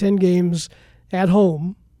night, 10 games at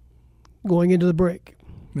home going into the break.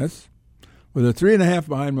 They're 3.5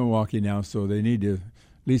 behind Milwaukee now, so they need to at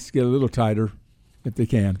least get a little tighter if they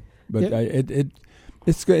can. But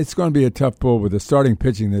it's going to be a tough pull with the starting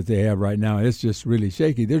pitching that they have right now. It's just really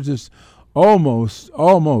shaky. They're just almost,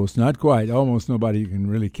 not quite, almost nobody you can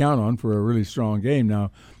really count on for a really strong game.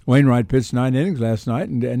 Now, Wainwright pitched 9 innings last night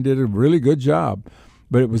and did a really good job.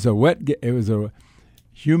 But it was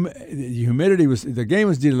humidity the game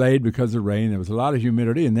was delayed because of rain. There was a lot of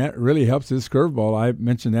humidity, and that really helps his curveball. I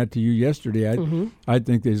mentioned that to you yesterday. I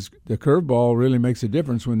think the curveball really makes a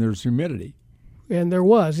difference when there's humidity. And there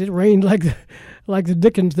was. It rained like the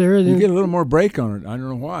Dickens there. You get a little more break on it. I don't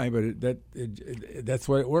know why, but that's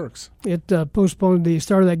why it works. It postponed the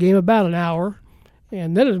start of that game about an hour,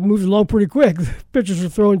 and then it moved along pretty quick. The pitchers were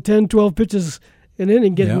throwing 10, 12 pitches an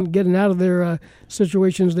inning, getting out of their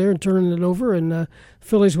situations there and turning it over, and the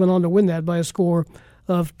Phillies went on to win that by a score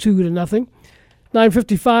of 2-0.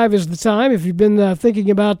 9:55 is the time. If you've been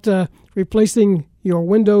thinking about replacing your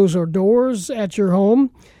windows or doors at your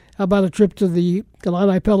home, how about a trip to the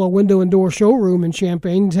Illini Pella Window and Door Showroom in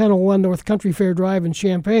Champaign, 1001 North Country Fair Drive in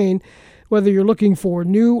Champaign? Whether you're looking for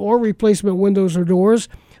new or replacement windows or doors,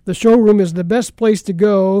 the showroom is the best place to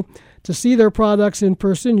go to see their products in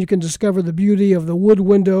person. You can discover the beauty of the wood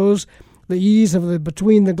windows, the ease of the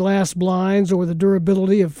between the glass blinds, or the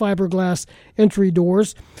durability of fiberglass entry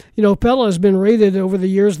doors. You know, Pella has been rated over the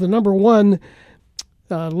years the number one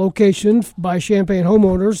location by Champaign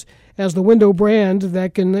homeowners as the window brand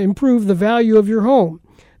that can improve the value of your home.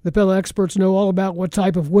 The Pella experts know all about what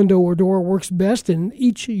type of window or door works best in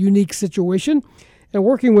each unique situation, and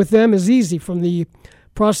working with them is easy, from the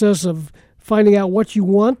process of finding out what you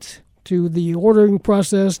want to the ordering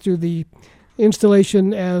process to the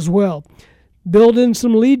installation as well. Build in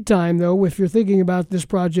some lead time, though, if you're thinking about this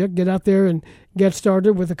project. Get out there and get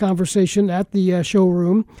started with a conversation at the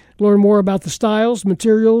showroom. Learn more about the styles,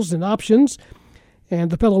 materials, and options.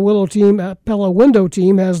 And the Pella Window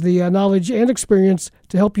team has the knowledge and experience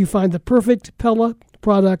to help you find the perfect Pella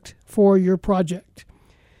product for your project.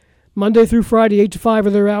 Monday through Friday, 8 to 5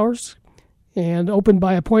 are their hours, and open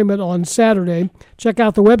by appointment on Saturday. Check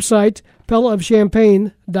out the website,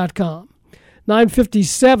 PellaofChampaign.com.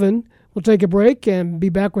 9:57, we'll take a break and be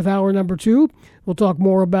back with hour number 2. We'll talk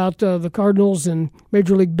more about the Cardinals and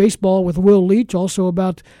Major League Baseball with Will Leitch, also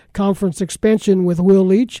about conference expansion with Will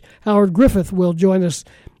Leitch. Howard Griffith will join us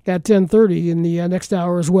at 10:30 in the next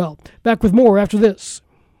hour as well. Back with more after this.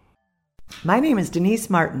 My name is Denise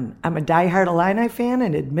Martin. I'm a diehard Illini fan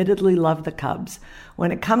and admittedly love the Cubs. When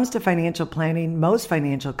it comes to financial planning, most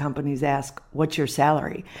financial companies ask, "What's your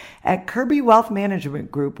salary?" At Kirby Wealth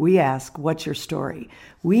Management Group, we ask, "What's your story?"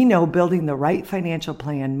 We know building the right financial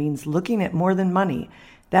plan means looking at more than money.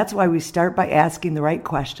 That's why we start by asking the right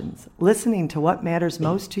questions, listening to what matters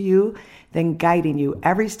most to you, then guiding you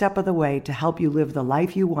every step of the way to help you live the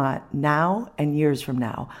life you want now and years from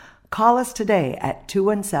now. Call us today at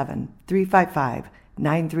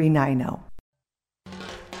 217-355-9390.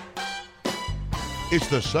 It's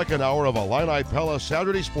the second hour of Illini Pella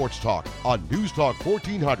Saturday Sports Talk on News Talk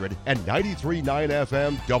 1400 and 93.9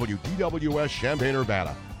 FM WDWS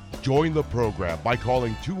Champaign-Urbana. Join the program by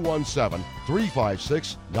calling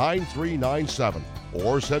 217-356-9397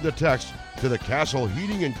 or send a text to the Castle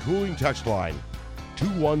Heating and Cooling text line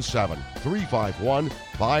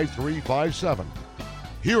 217-351-5357.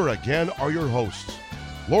 Here again are your hosts,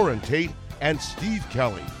 Loren Tate and Steve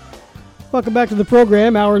Kelly. Welcome back to the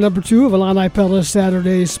program, hour number 2 of Illini Pella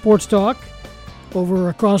Saturday Sports Talk. Over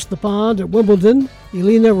across the pond at Wimbledon,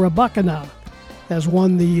 Elena Rybakina has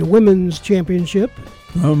won the women's championship.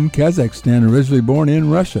 From Kazakhstan, originally born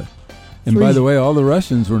in Russia. And by the way, all the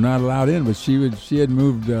Russians were not allowed in, but she had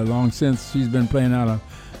moved long since. She's been playing out of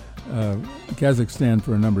Kazakhstan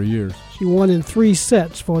for a number of years. She won in 3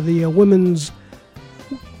 sets for the women's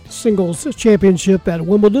singles championship at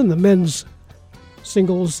Wimbledon. The men's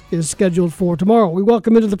singles is scheduled for tomorrow. We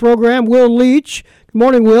welcome into the program Will Leitch. Good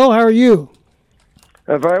morning, Will. How are you?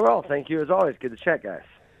 Very well. Thank you, as always. Good to chat, guys.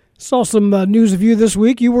 Saw some news of you this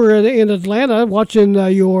week. You were in Atlanta watching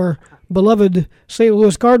your beloved St.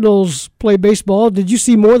 Louis Cardinals play baseball. Did you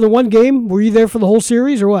see more than one game? Were you there for the whole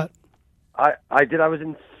series or what? I did. I was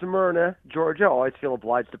in Smyrna, Georgia. I always feel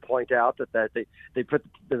obliged to point out that they put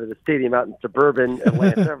the stadium out in suburban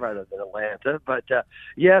Atlanta rather than Atlanta. But,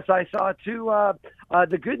 yes, I saw two.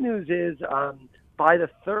 The good news is by the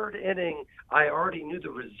third inning, I already knew the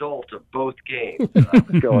result of both games that I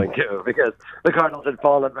was going to because the Cardinals had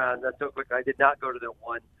fallen around so quickly. I did not go to their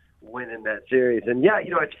one win in that series. And, yeah,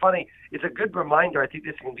 it's funny. It's a good reminder. I think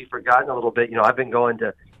this can be forgotten a little bit. I've been going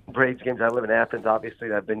to Braves games. I live in Athens,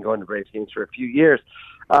 obviously. I've been going to Braves games for a few years.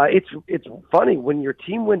 It's funny. When your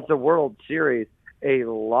team wins the World Series, a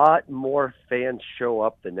lot more fans show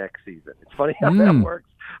up the next season. It's funny how that works.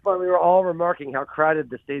 But we were all remarking how crowded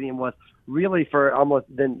the stadium was really for almost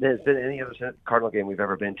than has been any other Cardinal game we've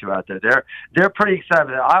ever been to out there. They're pretty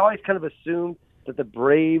excited. I always kind of assumed that the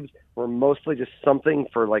Braves were mostly just something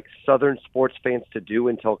for like Southern sports fans to do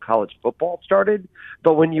until college football started.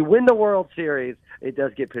 But when you win the World Series, it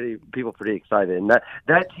does get people pretty excited. And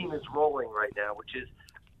that team is rolling right now, which is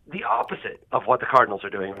the opposite of what the Cardinals are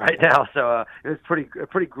doing right now. So it was a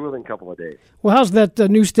pretty grueling couple of days. Well, how's that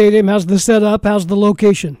new stadium? How's the setup? How's the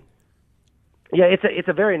location? Yeah, it's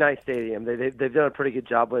a very nice stadium. They've done a pretty good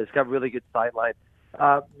job with it. It's got really good sidelines.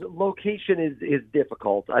 The location is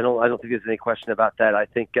difficult. I don't think there's any question about that. I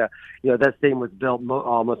think that stadium was built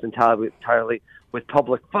almost entirely with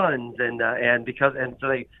public funds, and so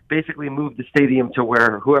they basically moved the stadium to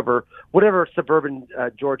where whatever suburban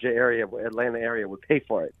Georgia area, Atlanta area would pay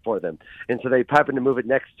for it for them, and so they happened to move it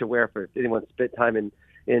next to where, if anyone spent time in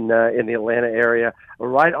the Atlanta area,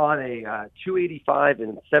 right on a 285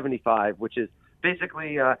 and 75, which is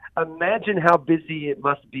basically, imagine how busy it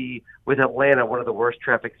must be with Atlanta, one of the worst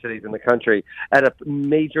traffic cities in the country, at a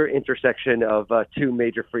major intersection of two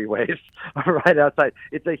major freeways right outside.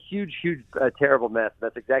 It's a huge, terrible mess.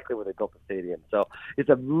 That's exactly where they built the stadium. So it's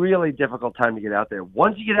a really difficult time to get out there.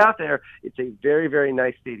 Once you get out there, it's a very, very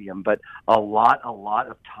nice stadium, but a lot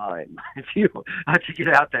of time if you have to get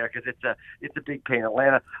out there, because it's a big pain.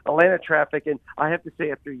 Atlanta traffic, and I have to say,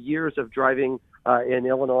 after years of driving in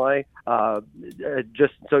Illinois,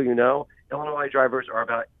 just so you know, Illinois drivers are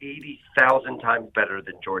about 80,000 times better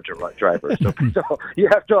than Georgia drivers. So you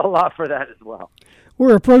have to allow for that as well.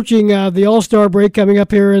 We're approaching the All-Star break coming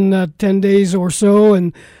up here in 10 days or so,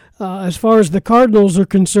 and as far as the Cardinals are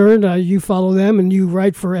concerned, you follow them and you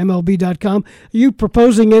write for MLB.com. Are you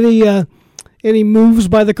proposing any moves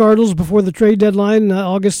by the Cardinals before the trade deadline,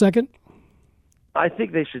 August 2nd? I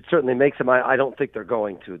think they should certainly make some. I don't think they're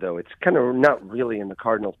going to, though. It's kind of not really in the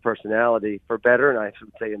Cardinals' personality, for better, and I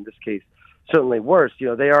should say in this case, certainly worse.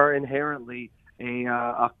 They are inherently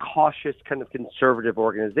a cautious, kind of conservative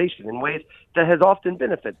organization in ways that has often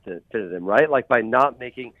benefited them, right? Like by not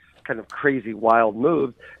making kind of crazy, wild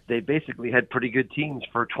moves, they basically had pretty good teams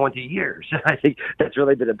for 20 years. I think that's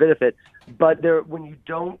really been a benefit. But when you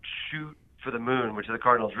don't shoot for the moon, which the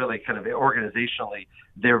Cardinals really kind of organizationally,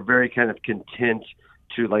 they're very kind of content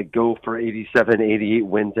to like go for 87, 88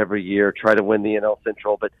 wins every year, try to win the NL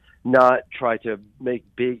Central, but not try to make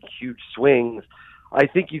big, huge swings. I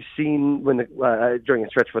think you've seen during a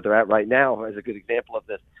stretch where they're at right now as a good example of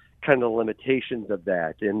this, kind of the limitations of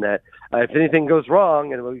that, in that if anything goes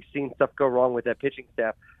wrong, and we've seen stuff go wrong with that pitching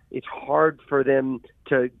staff, it's hard for them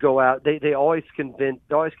to go out. They always convinced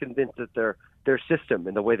that their system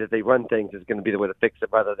and the way that they run things is going to be the way to fix it,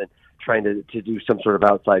 rather than trying to do some sort of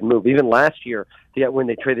outside move. Even last year, when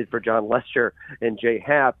they traded for John Lester and Jay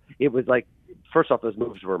Happ, it was like, first off, those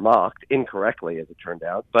moves were mocked incorrectly, as it turned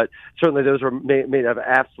out, but certainly those were made out of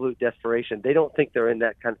absolute desperation. They don't think they're in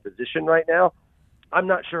that kind of position right now. I'm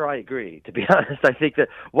not sure I agree, to be honest. I think that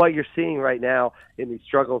what you're seeing right now in these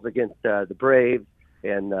struggles against the Braves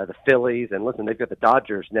and the Phillies, and listen, they've got the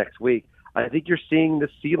Dodgers next week, I think you're seeing the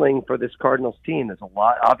ceiling for this Cardinals team. There's a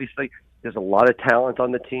lot of talent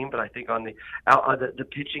on the team, but I think on the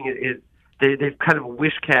pitching they've kind of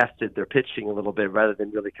wish-casted their pitching a little bit rather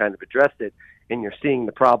than really kind of addressed it, and you're seeing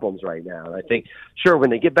the problems right now. And I think, sure, when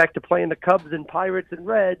they get back to playing the Cubs and Pirates and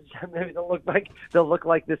Reds, maybe they'll look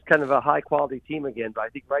like this kind of a high-quality team again. But I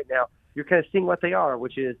think right now you're kind of seeing what they are,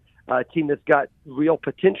 which is a team that's got real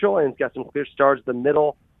potential and has got some clear stars in the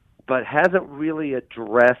middle, but hasn't really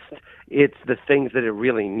addressed the things that it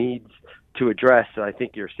really needs to address. And I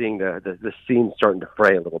think you're seeing the seams starting to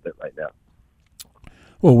fray a little bit right now.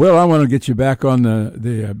 Well, Will, I want to get you back on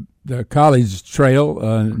the college trail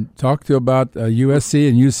and talk to you about USC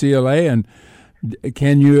and UCLA. And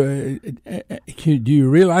do you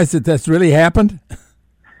realize that that's really happened?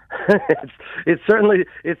 It's certainly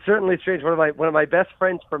strange. One of my best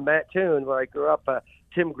friends from Mattoon, where I grew up,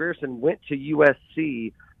 Tim Grierson, went to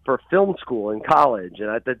USC for film school in college, and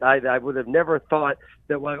I would have never thought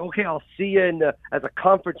that, okay, I'll see you as a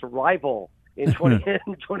conference rival in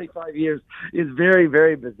 25 years is very,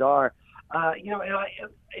 very bizarre.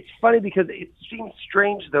 It's funny because it seems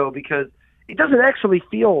strange, though, because it doesn't actually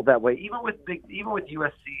feel that way. Even with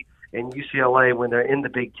USC and UCLA, when they're in the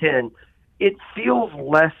Big Ten, it feels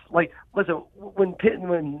less like, listen, when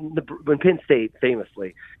Penn State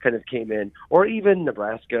famously kind of came in, or even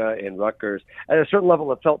Nebraska and Rutgers, at a certain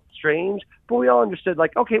level it felt strange, but we all understood,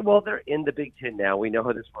 like, okay, well, they're in the Big Ten now. We know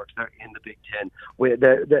how this works. They're in the Big Ten.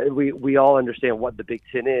 We all understand what the Big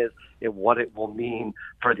Ten is and what it will mean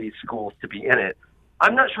for these schools to be in it.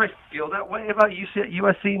 I'm not sure I feel that way about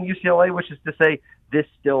USC and UCLA, which is to say, this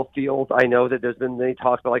still feels, I know that there's been many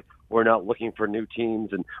talks about, like, we're not looking for new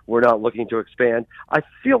teams and we're not looking to expand. I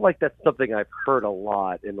feel like that's something I've heard a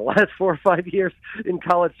lot in the last 4 or 5 years in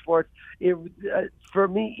college sports. For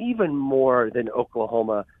me, even more than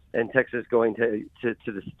Oklahoma and Texas going to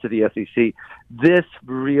the SEC, this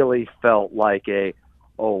really felt like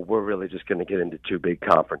oh, we're really just going to get into two big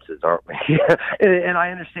conferences, aren't we? And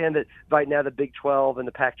I understand that right now the Big 12 and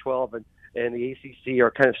the Pac-12 and the ACC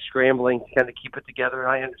are kind of scrambling to kind of keep it together,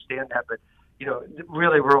 and I understand that. But,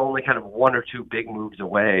 really we're only kind of one or two big moves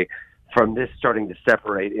away from this starting to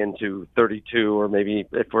separate into 32 or maybe,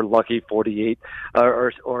 if we're lucky, 48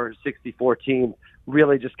 or 64 teams,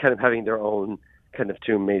 really just kind of having their own kind of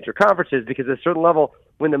two major conferences. Because at a certain level,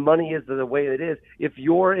 when the money is the way it is, if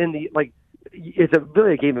you're in the, it's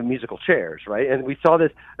really a game of musical chairs, right? And we saw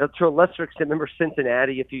this to a lesser extent. Remember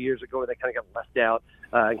Cincinnati a few years ago, where they kind of got left out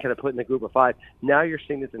and kind of put in the group of five. Now you're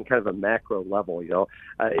seeing this in kind of a macro level.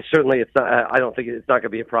 It's not. I don't think it's not going to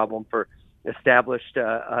be a problem for established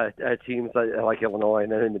teams like Illinois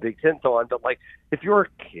and then in the Big Ten, so on. But if you're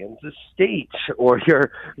Kansas State or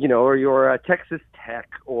you're Texas Tech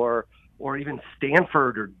or even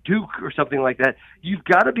Stanford or Duke or something like that, you've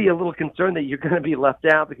got to be a little concerned that you're going to be left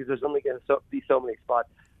out because there's only going to be so many spots.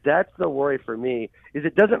 That's the worry for me. Is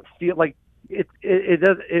it doesn't feel like it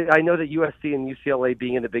does. I know that USC and UCLA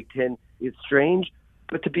being in the Big Ten is strange,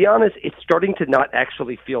 but to be honest, it's starting to not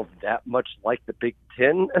actually feel that much like the Big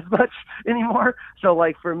Ten as much anymore. So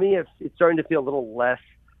for me, it's starting to feel a little less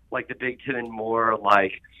like the Big Ten and more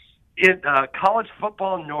like college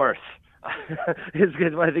football north. Is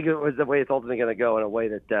good. I think it was the way it's ultimately going to go, in a way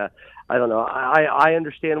that I don't know. I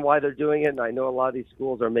understand why they're doing it, and I know a lot of these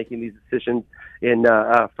schools are making these decisions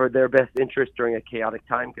for their best interest during a chaotic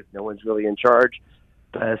time because no one's really in charge.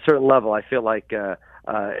 But at a certain level, I feel like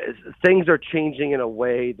things are changing in a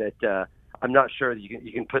way that I'm not sure that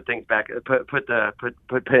you can put things back,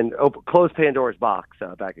 close Pandora's box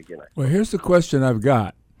back again. Well, here's the question I've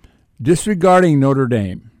got: disregarding Notre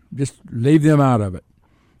Dame, just leave them out of it.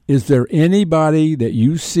 Is there anybody that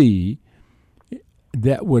you see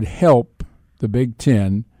that would help the Big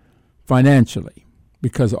Ten financially?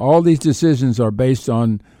 Because all these decisions are based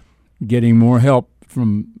on getting more help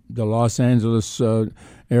from the Los Angeles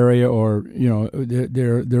area, or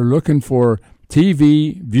they're looking for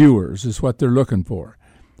TV viewers is what they're looking for.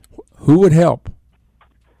 Who would help?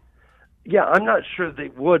 Yeah, I'm not sure they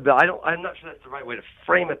would, but I'm not sure that's the right way to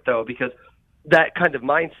frame it, though, because that kind of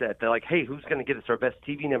mindset, they're like, hey, who's going to get us our best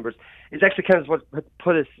TV numbers, is actually kind of what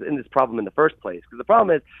put us in this problem in the first place. Because the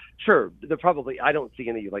problem is, sure, I don't see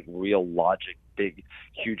any real logic, big,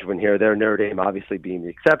 huge one here. There, Notre Dame obviously being the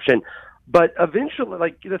exception. But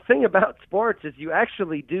eventually, the thing about sports is you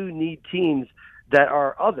actually do need teams that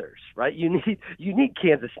are others, right? You need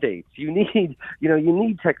Kansas State, you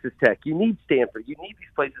need Texas Tech, you need Stanford, you need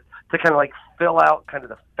these places to kind of fill out kind of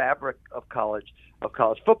the fabric of college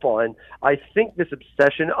football. And I think this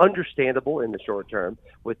obsession, understandable in the short term,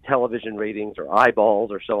 with television ratings or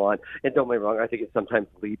eyeballs or so on, and don't get me wrong, I think it sometimes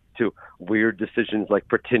leads to weird decisions like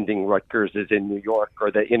pretending Rutgers is in New York,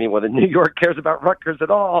 or that anyone in New York cares about Rutgers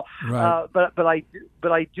at all. Right. But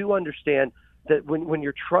I do understand that when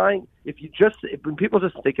you're trying, when people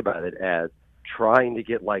just think about it as trying to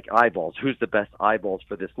get eyeballs, who's the best eyeballs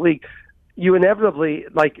for this league, you inevitably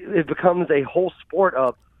it becomes a whole sport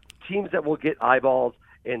of teams that will get eyeballs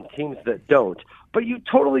and teams that don't. But you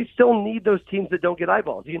totally still need those teams that don't get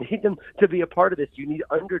eyeballs. You need them to be a part of this. You need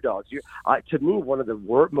underdogs. To me, one of the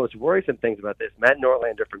most worrisome things about this, Matt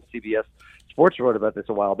Norlander from CBS Sports wrote about this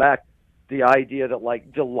a while back, the idea that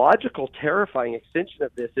the logical, terrifying extension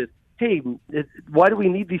of this is, hey, why do we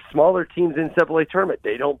need these smaller teams in NCAA tournament?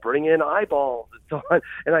 They don't bring in eyeballs and so on.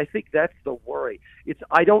 And I think that's the worry.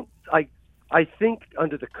 I think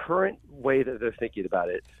under the current way that they're thinking about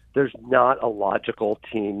it, there's not a logical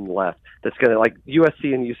team left that's going to,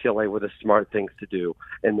 USC and UCLA were the smart things to do,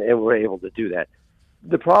 and we're able to do that.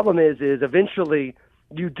 The problem is eventually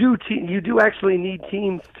you do actually need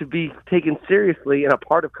teams to be taken seriously and a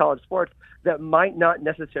part of college sports that might not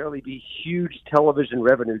necessarily be huge television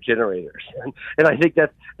revenue generators. And I think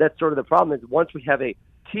that's sort of the problem, is once we have a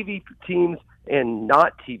TV teams and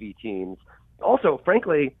not TV teams. Also,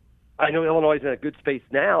 frankly, I know Illinois is in a good space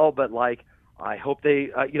now, but I hope they,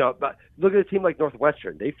 but look at a team like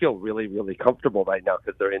Northwestern. They feel really, really comfortable right now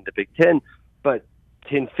because they're in the Big Ten. But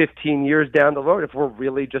 10, 15 years down the road, if we're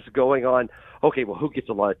really just going on, okay, well, who gets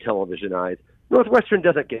a lot of television eyes? Northwestern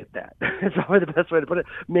doesn't get that. That's probably the best way to put it.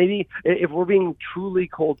 Maybe if we're being truly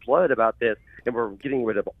cold-blooded about this and we're getting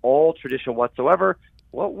rid of all tradition whatsoever,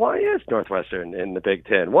 well, why is Northwestern in the Big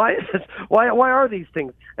Ten? Why are these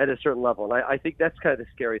things at a certain level? And I think that's kind of the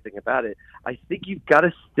scary thing about it. I think you've got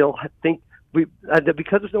to still think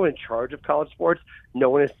because there's no one in charge of college sports, no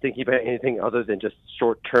one is thinking about anything other than just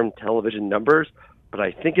short-term television numbers. But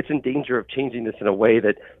I think it's in danger of changing this in a way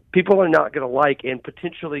that people are not going to like, and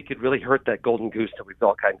potentially could really hurt that golden goose that we've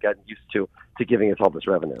all kind of gotten used to giving us all this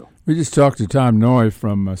revenue. We just talked to Tom Noie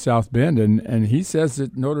from South Bend, and he says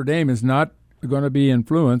that Notre Dame is not going to be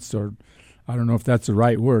influenced, or I don't know if that's the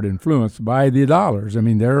right word, influenced by the dollars. I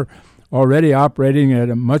mean, they're already operating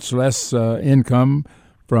at a much less income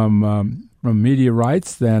from media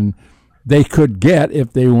rights than they could get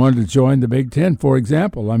if they wanted to join the Big Ten, for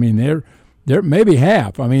example. I mean, they're maybe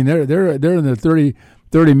half. I mean, they're in the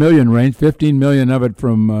 30 million range, 15 million of it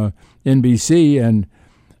from NBC, and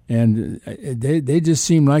they just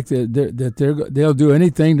seem like that they'll do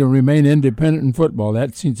anything to remain independent in football.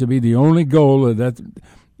 That seems to be the only goal. That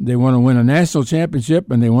they want to win a national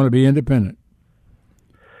championship and they want to be independent.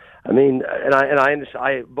 I mean,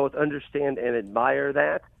 I both understand and admire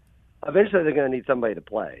that. Eventually, they're going to need somebody to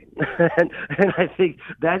play, and I think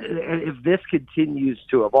that if this continues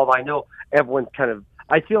to evolve, I know everyone's kind of.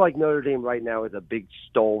 I feel like Notre Dame right now is a big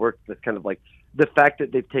stalwart. That's kind of like the fact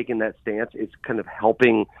that they've taken that stance is kind of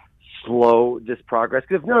helping slow this progress.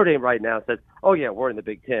 Because if Notre Dame right now says, "Oh yeah, we're in the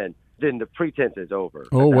Big Ten," then the pretense is over.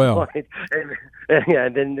 Oh well,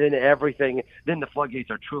 and then everything. Then the floodgates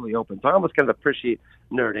are truly open. So I almost kind of appreciate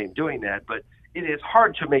Notre Dame doing that, but it is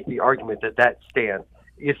hard to make the argument that stance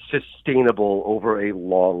is sustainable over a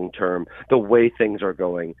long term, the way things are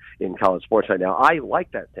going in college sports right now. I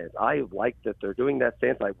like that stance. I like that they're doing that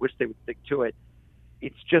stance. I wish they would stick to it.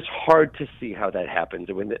 It's just hard to see how that happens.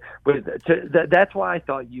 That's why I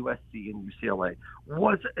thought USC and UCLA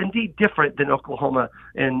was indeed different than Oklahoma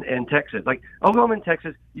and Texas. Like Oklahoma and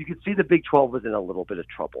Texas, you could see the Big 12 was in a little bit of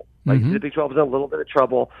trouble. Like the Big 12 was in a little bit of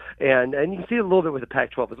trouble, and you can see it a little bit with the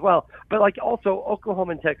Pac-12 as well. But like also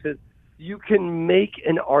Oklahoma and Texas, you can make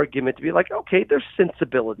an argument to be like, okay, there's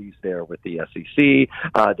sensibilities there with the SEC.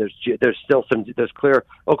 There's still there's clear.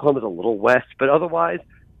 Oklahoma's a little west, but otherwise,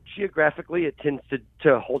 geographically, it tends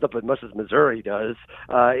to hold up as much as Missouri does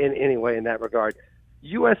in any way in that regard.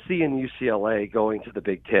 USC and UCLA going to the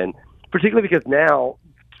Big Ten, particularly because now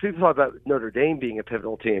people talk about Notre Dame being a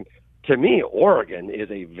pivotal team. To me, Oregon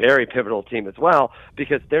is a very pivotal team as well,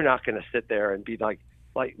 because they're not going to sit there and be like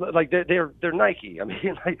they're Nike. I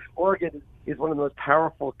mean, like Oregon is one of the most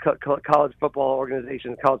powerful college football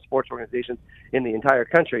organizations, college sports organizations in the entire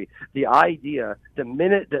country. The idea, the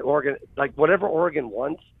minute that Oregon, like whatever Oregon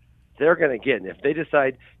wants, they're going to get. And if they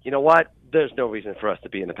decide, you know what, there's no reason for us to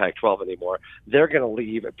be in the Pac-12 anymore, they're going to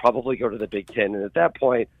leave and probably go to the Big Ten. And at that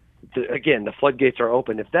point, again, the floodgates are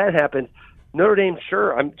open. If that happens, Notre Dame,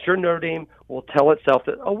 I'm sure Notre Dame will tell itself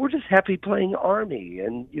that, oh, we're just happy playing Army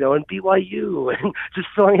and BYU and just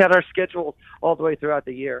filling out our schedule all the way throughout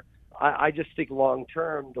the year. I just think long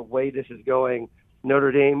term, the way this is going,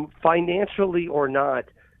 Notre Dame, financially or not,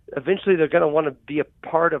 eventually they're going to want to be a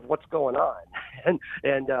part of what's going on,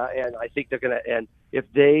 and I think they're going to. And if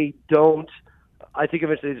they don't, I think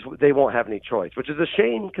eventually they won't have any choice, which is a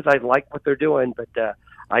shame because I like what they're doing, but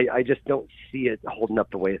I just don't see it holding up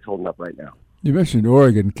the way it's holding up right now. You mentioned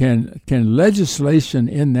Oregon. Can legislation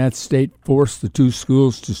in that state force the two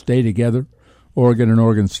schools to stay together, Oregon and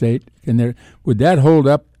Oregon State? Would that hold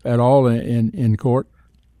up at all in court?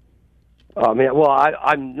 I mean, well,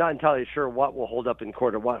 I'm not entirely sure what will hold up in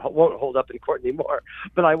court or what won't hold up in court anymore.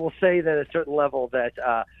 But I will say that at a certain level that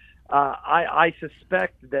I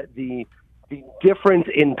suspect that the difference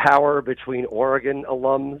in power between Oregon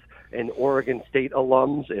alums and Oregon State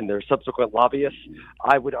alums and their subsequent lobbyists,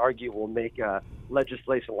 I would argue, will make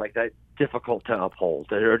legislation like that difficult to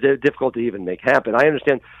uphold or difficult to even make happen. I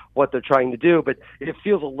understand what they're trying to do, but it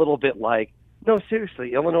feels a little bit like, no,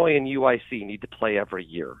 seriously, Illinois and UIC need to play every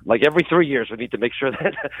year. Like every 3 years, we need to make sure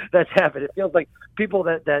that that's happening. It feels like people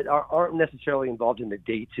that aren't necessarily involved in the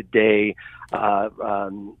day-to-day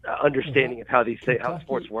understanding of how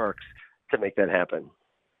sports works to make that happen.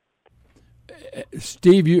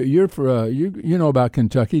 Steve, you're for you know about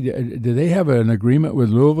Kentucky. Do they have an agreement with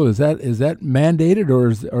Louisville? Is that mandated,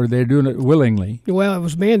 or are they doing it willingly? Well, it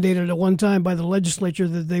was mandated at one time by the legislature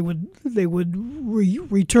that they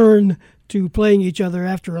would return to playing each other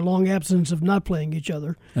after a long absence of not playing each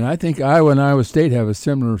other. And I think Iowa and Iowa State have a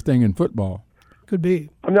similar thing in football. Could be.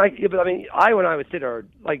 I mean, Iowa and Iowa State are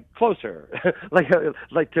like closer, like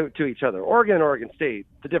to each other. Oregon and Oregon State,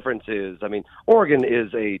 the difference is, I mean, Oregon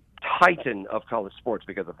is a titan of college sports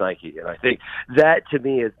because of Nike, and I think that to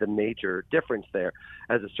me is the major difference there.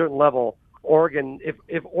 At a certain level, Oregon,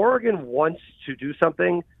 if Oregon wants to do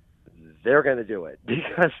something, they're going to do it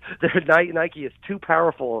because Nike is too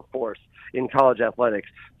powerful a force in college athletics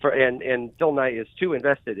and Phil Knight is too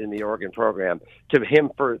invested in the Oregon program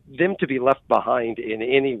for them to be left behind in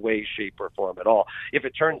any way, shape, or form at all. If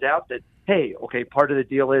it turns out that, hey, okay, part of the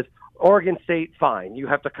deal is Oregon State, fine, you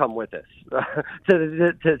have to come with us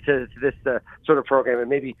to this sort of program, and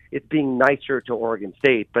maybe it's being nicer to Oregon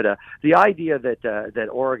State. But the idea that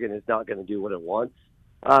Oregon is not going to do what it wants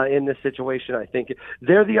in this situation, I think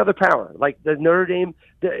they're the other power. Like the Notre Dame,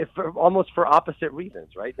 almost for opposite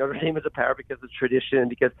reasons, right? Notre Dame is a power because of tradition,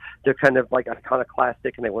 because they're kind of like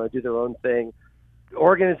iconoclastic and they want to do their own thing.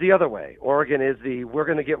 Oregon is the other way. Oregon is we're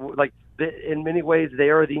going to get, like, in many ways, they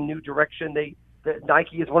are the new direction.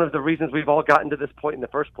 Nike is one of the reasons we've all gotten to this point in the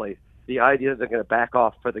first place. The idea that they're going to back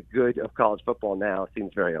off for the good of college football now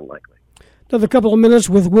seems very unlikely. Another couple of minutes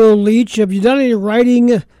with Will Leitch. Have you done any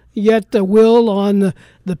writing yet, Will, on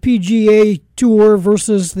the PGA Tour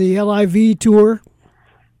versus the LIV Tour?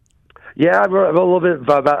 Yeah, I wrote a little bit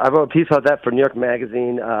I wrote a piece about that for New York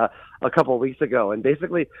Magazine a couple of weeks ago, and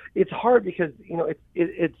basically it's hard because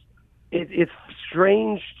it's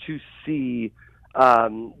strange to see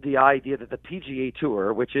the idea that the PGA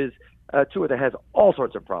Tour, which is a tour that has all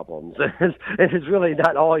sorts of problems and has really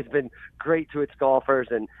not always been great to its golfers,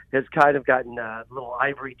 and has kind of gotten a little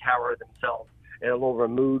ivory tower themselves and a little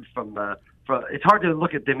removed from it's hard to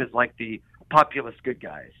look at them as like the populist good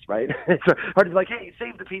guys, right? It's hard to be like, hey,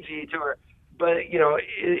 save the PGA Tour. But,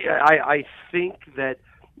 I think that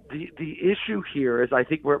the issue here is, I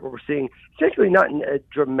think what we're seeing, it's actually not a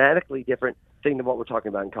dramatically different thing than what we're talking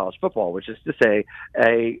about in college football, which is to say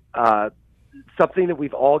something that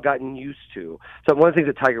we've all gotten used to. So one of the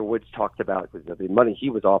things that Tiger Woods talked about was that the money he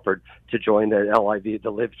was offered to join the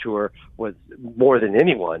LIV Tour was more than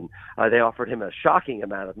anyone. They offered him a shocking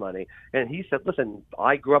amount of money. And he said, listen,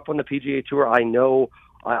 I grew up on the PGA Tour. I know,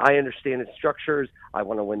 I understand its structures. I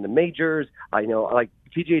want to win the majors. I know, like,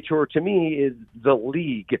 PGA Tour to me is the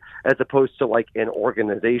league as opposed to like an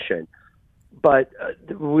organization. But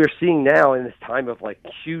we're seeing now in this time of like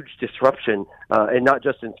huge disruption, and not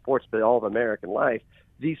just in sports, but all of American life,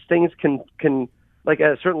 these things can like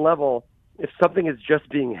at a certain level, if something is just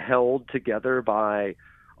being held together by,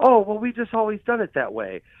 oh, well, we've just always done it that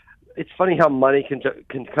way. It's funny how money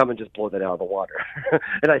can come and just blow that out of the water.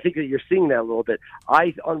 And I think that you're seeing that a little bit.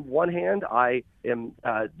 On one hand, I am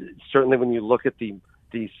certainly, when you look at the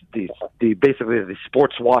basically the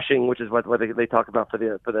sports washing, which is what they talk about for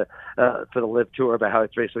the LIV Tour, about how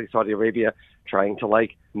it's basically Saudi Arabia trying to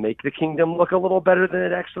like make the kingdom look a little better than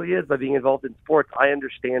it actually is by being involved in sports. I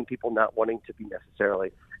understand people not wanting to be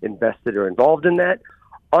necessarily invested or involved in that.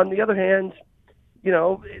 On the other hand,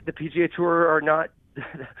 the PGA Tour are not.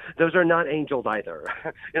 Those are not angels either,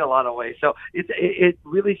 in a lot of ways. So it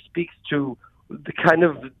really speaks to the kind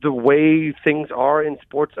of the way things are in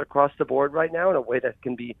sports across the board right now, in a way that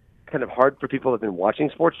can be kind of hard for people who have been watching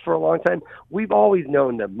sports for a long time. We've always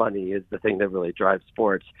known that money is the thing that really drives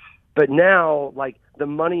sports, but now like the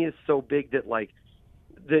money is so big that like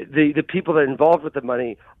the people that are involved with the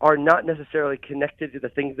money are not necessarily connected to the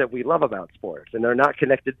things that we love about sports, and they're not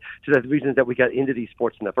connected to the reasons that we got into these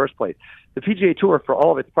sports in the first place. The PGA Tour, for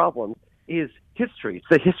all of its problems, is history. It's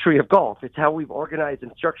the history of golf. It's how we've organized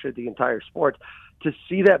and structured the entire sport. To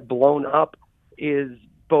see that blown up is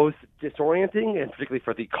both disorienting, and particularly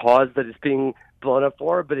for the cause that it's being blown up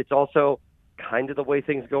for, but it's also kind of the way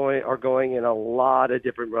things are going in a lot of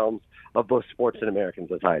different realms of both sports and American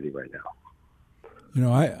society right now.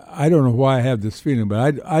 I don't know why I have this feeling,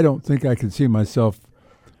 but I don't think I could see myself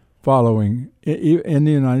following in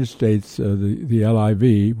the United States the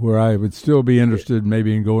LIV, where I would still be interested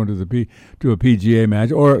maybe in going to a PGA match,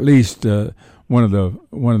 or at least one of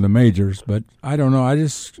the majors. But I don't know.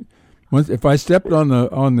 If I stepped on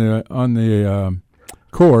the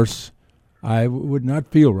course, I would not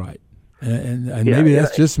feel right, and maybe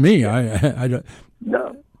that's just me. I don't.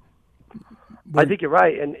 No. I think you're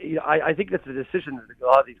right, and I think that's the decision that a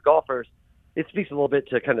lot of these golfers. It speaks a little bit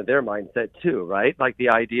to kind of their mindset too, right? Like the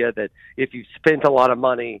idea that if you spent a lot of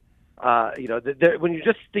money, when you're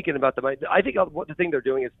just thinking about the money, I think the thing they're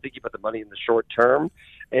doing is thinking about the money in the short term,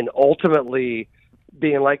 and ultimately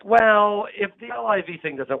being like, well, if the LIV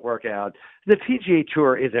thing doesn't work out, the PGA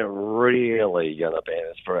Tour isn't really going to ban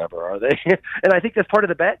us forever, are they? And I think that's part of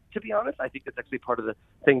the bet, to be honest. I think that's actually part of the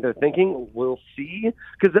thing they're thinking. We'll see.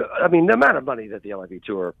 Because, the amount of money that the LIV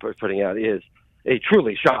Tour are putting out is a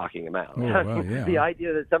truly shocking amount. Oh, well, yeah. The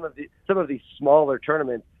idea that some of these smaller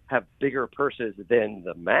tournaments have bigger purses than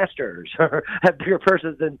the Masters, or have bigger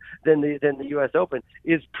purses than the U.S. Open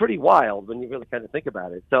is pretty wild when you really kind of think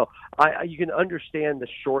about it. So you can understand the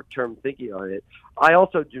short-term thinking on it. I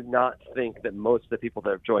also do not think that most of the people that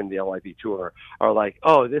have joined the LIV Tour are like,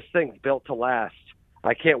 oh, this thing's built to last.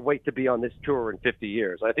 I can't wait to be on this tour in 50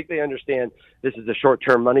 years. I think they understand this is a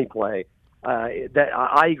short-term money play. That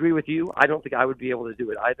I agree with you. I don't think I would be able to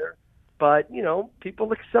do it either. But,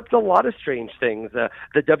 people accept a lot of strange things. The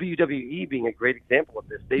WWE being a great example of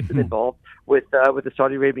this. They've been involved with the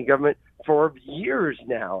Saudi Arabian government for years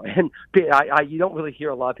now. And you don't really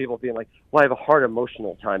hear a lot of people being like, well, I have a hard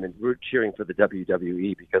emotional time and root cheering for the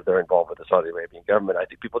WWE because they're involved with the Saudi Arabian government. I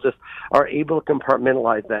think people just are able to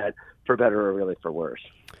compartmentalize that for better or really for worse.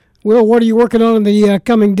 Will, what are you working on in the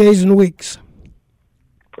coming days and weeks?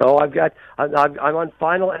 Oh, I'm on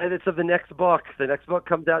final edits of the next book. The next book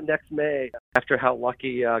comes out next May. After How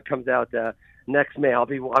Lucky comes out next May, I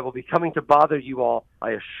will be coming to bother you all.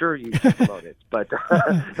 I assure you to promote it. But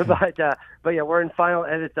yeah, we're in final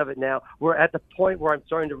edits of it now. We're at the point where I'm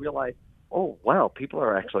starting to realize, oh wow, people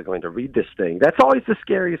are actually going to read this thing. That's always the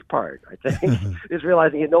scariest part, I think, is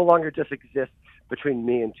realizing it no longer just exists between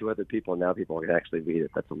me and two other people. Now people can actually read it.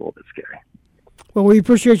 That's a little bit scary. Well, we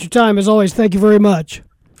appreciate your time as always. Thank you very much.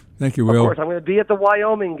 Thank you, Will. Of course, I'm going to be at the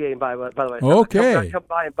Wyoming game, by the way. Okay. I'm come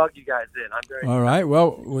by and bug you guys in. I'm very All right.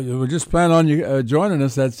 Well, we'll just plan on you joining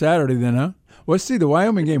us that Saturday then, huh? Let's see, the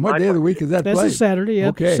Wyoming game. What day of the week is that played? That's a Saturday, yeah.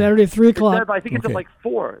 Okay. Saturday at 3 o'clock. I think it's at like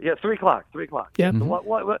 4. Yeah, 3 o'clock. 3 o'clock. Yeah.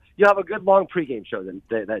 So you have a good long pregame show then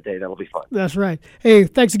that day. That'll be fun. That's right. Hey,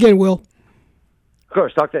 thanks again, Will. Of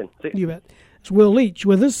course. Talk then. See you. You bet. It's Will Leitch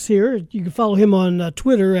with us here. You can follow him on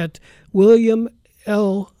Twitter at William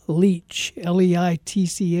L. Leitch,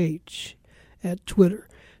 Leitch. At Twitter.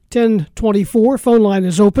 10:24, phone line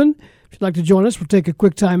is open. If you'd like to join us, we'll take a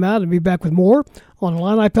quick time out and be back with more on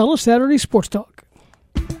Illini Pella Saturday Sports Talk.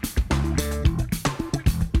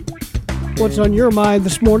 What's on your mind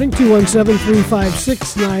this morning?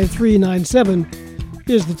 217-356-9397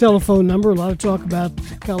 is the telephone number. A lot of talk about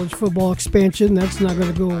college football expansion. That's not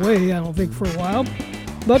going to go away, I don't think, for a while.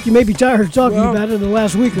 But you may be tired of talking about it in the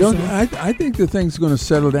last week or so. I think the thing's going to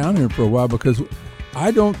settle down here for a while because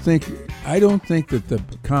I don't think that the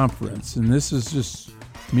conference, and this is just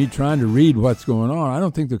me trying to read what's going on, I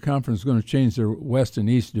don't think the conference is going to change their West and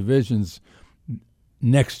East divisions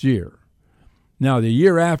next year. Now, the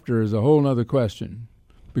year after is a whole other question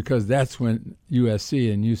because that's when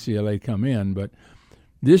USC and UCLA come in. But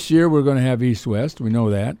this year we're going to have East-West. We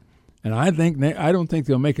know that. And I don't think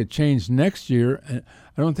they'll make a change next year.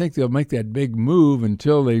 I don't think they'll make that big move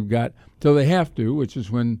until they have to, which is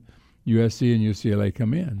when USC and UCLA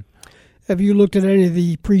come in. Have you looked at any of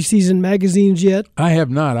the preseason magazines yet? I have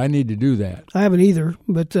not. I need to do that. I haven't either.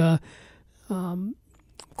 But of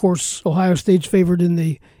course, Ohio State's favored in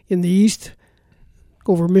the East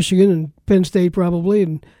over Michigan and Penn State probably.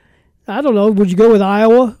 And I don't know. Would you go with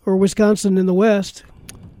Iowa or Wisconsin in the West?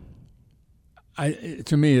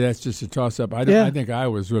 To me, that's just a toss-up. I think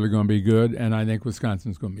Iowa's really going to be good, and I think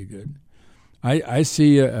Wisconsin's going to be good. I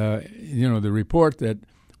see, the report that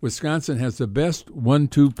Wisconsin has the best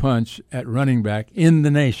 1-2 punch at running back in the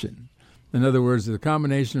nation. In other words, the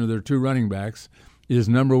combination of their two running backs is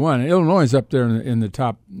number one. Illinois is up there in the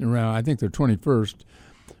top around. I think they're 21st.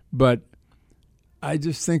 But I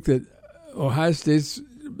just think that Ohio State's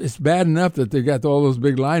it's bad enough that they got all those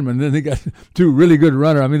big linemen, and then they got two really good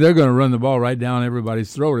runners. I mean, they're going to run the ball right down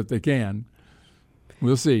everybody's throat if they can.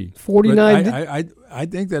 We'll see. 49. I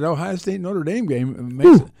think that Ohio State Notre Dame game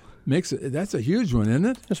makes it. That's a huge one, isn't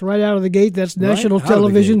it? That's right out of the gate. That's national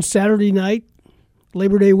television Saturday night,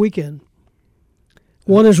 Labor Day weekend.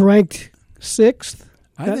 One is ranked 6th.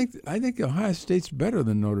 I think Ohio State's better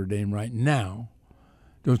than Notre Dame right now.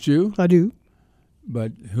 Don't you? I do.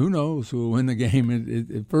 But who knows who will win the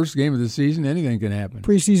game? First game of the season, anything can happen.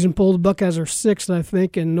 Preseason poll, the Buckeyes are 6th, I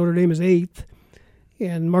think, and Notre Dame is 8th.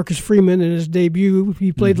 And Marcus Freeman, in his debut,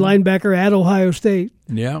 he played linebacker at Ohio State.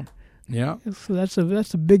 Yeah. So that's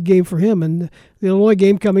a big game for him. And the Illinois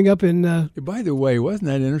game coming up in. By the way, wasn't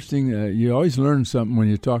that interesting? You always learn something when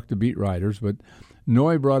you talk to beat writers. But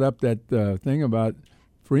Noie brought up that thing about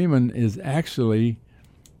Freeman is actually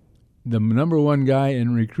the number one guy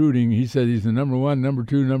in recruiting. He said he's the number 1, number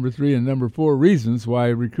 2, number 3, and number 4 reasons why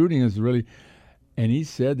recruiting is really. And he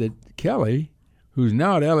said that Kelly, who's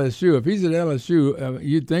now at LSU, if he's at LSU,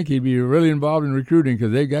 you'd think he'd be really involved in recruiting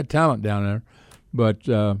because they've got talent down there. But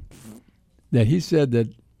that he said that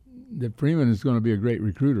Freeman is going to be a great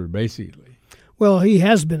recruiter, basically. Well, he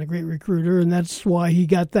has been a great recruiter, and that's why he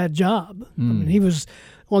got that job. I mean, he was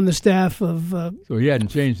on the staff of so he hadn't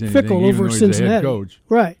changed anything, Fickle even over though at he's Cincinnati. the head coach.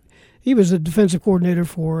 Right. He was a defensive coordinator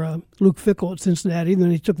for Luke Fickle at Cincinnati, and then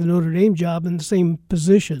he took the Notre Dame job in the same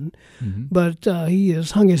position. But he has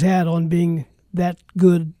hung his hat on being that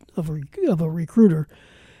good of a recruiter.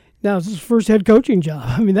 Now, it's his first head coaching job.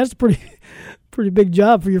 I mean, that's a pretty big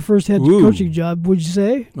job for your first head coaching job, would you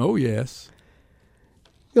say? Oh, yes.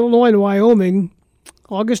 Illinois and Wyoming,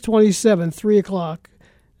 August 27th, 3 o'clock.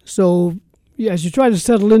 So, as you try to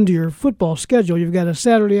settle into your football schedule, you've got a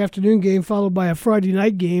Saturday afternoon game followed by a Friday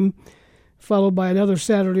night game, followed by another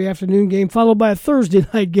Saturday afternoon game, followed by a Thursday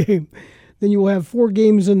night game. Then you will have 4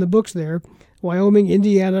 games in the books there: Wyoming,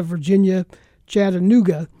 Indiana, Virginia,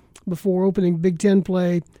 Chattanooga, before opening Big Ten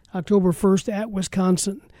play October 1st at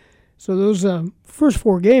Wisconsin. So those first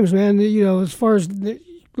 4 games, man, as far as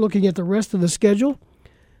looking at the rest of the schedule,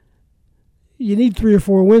 you need 3 or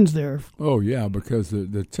 4 wins there. Oh, yeah, because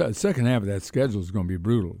the second half of that schedule is going to be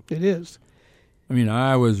brutal. It is. I mean,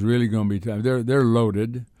 Iowa's really going to be tough. They're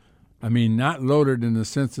loaded. I mean, not loaded in the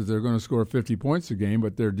sense that they're going to score 50 points a game,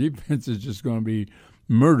 but their defense is just going to be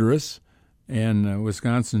murderous. And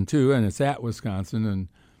Wisconsin, too, and it's at Wisconsin. And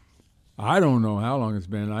I don't know how long it's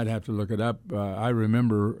been. I'd have to look it up. I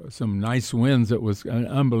remember some nice wins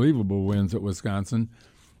unbelievable wins at Wisconsin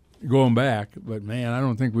going back. But, man, I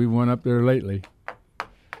don't think we've won up there lately.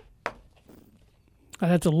 I'd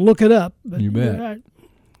have to look it up. But you bet.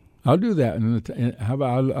 I'll do that. And how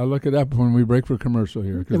about I'll look it up when we break for commercial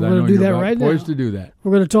here, because I know you're poised to do that.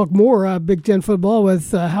 We're going to talk more Big Ten football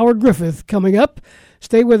with Howard Griffith coming up.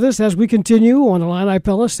 Stay with us as we continue on Illini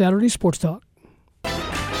Pella Saturday Sports Talk.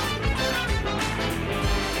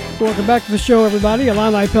 Welcome back to the show, everybody.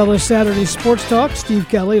 Illini Pella Saturday Sports Talk. Steve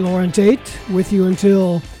Kelly, Loren Tate, with you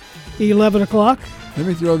until 11 o'clock. Let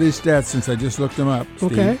me throw these stats since I just looked them up,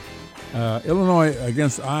 Steve. Okay. Illinois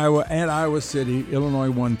against Iowa at Iowa City. Illinois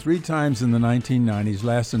won 3 times in the 1990s.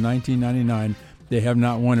 Last in 1999. They have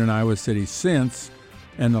not won in Iowa City since.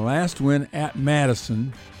 And the last win at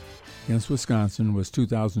Madison against Wisconsin was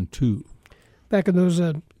 2002. Back in those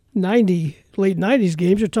late 90s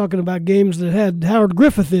games, you're talking about games that had Howard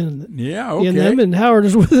Griffith in them. And Howard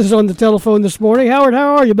is with us on the telephone this morning. Howard,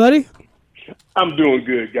 how are you, buddy? I'm doing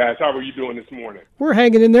good, guys. How are you doing this morning? We're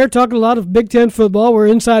hanging in there, talking a lot of Big Ten football. We're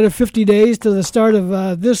inside of 50 days to the start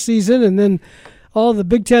of this season, and then all the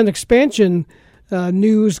Big Ten expansion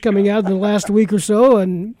news coming out in the last week or so,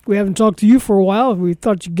 and we haven't talked to you for a while. We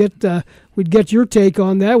thought we'd get your take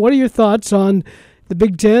on that. What are your thoughts on the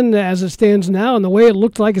Big Ten as it stands now and the way it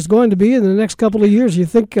looked like it's going to be in the next couple of years? You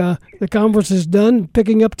think the conference is done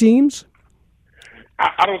picking up teams?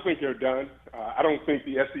 I don't think they're done. I don't think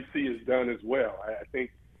the SEC is done as well. I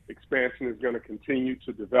think expansion is going to continue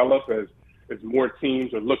to develop as more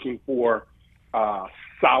teams are looking for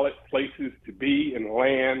solid places to be and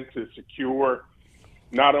land to secure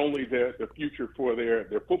not only the future for their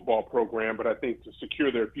football program, but I think to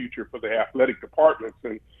secure their future for the athletic departments.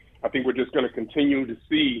 And I think we're just going to continue to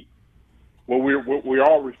see what we're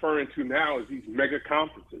all referring to now as these mega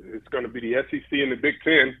conferences. It's going to be the SEC and the Big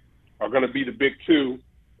Ten are going to be the big 2.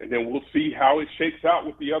 And then we'll see how it shakes out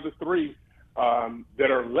with the other 3 that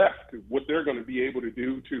are left, what they're going to be able to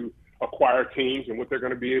do to acquire teams and what they're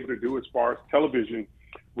going to be able to do as far as television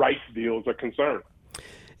rights deals are concerned.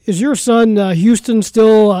 Is your son, Houston,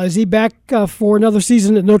 still, is he back for another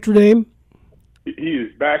season at Notre Dame? He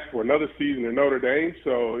is back for another season at Notre Dame,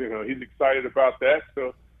 so, he's excited about that.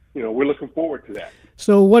 So, we're looking forward to that.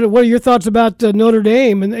 So what are your thoughts about Notre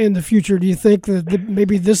Dame in the future? Do you think that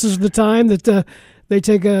maybe this is the time that they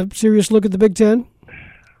take a serious look at the Big Ten?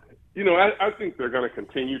 I think they're going to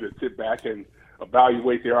continue to sit back and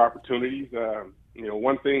evaluate their opportunities.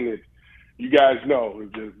 One thing that you guys know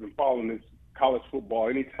who've just been following this college football,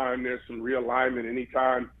 anytime there's some realignment,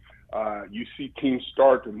 anytime you see teams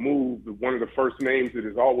start to move, one of the first names that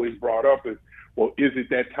is always brought up is, well, is it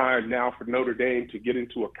that time now for Notre Dame to get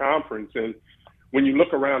into a conference? And when you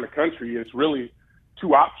look around the country, it's really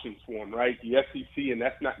 2 options for them, right? The SEC, and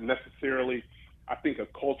that's not necessarily, I think, a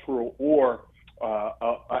cultural or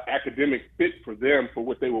a academic fit for them for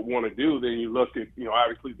what they would want to do. Then you look at,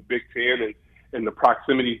 obviously the Big Ten and the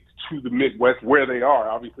proximity to the Midwest where they are,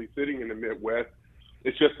 obviously sitting in the Midwest.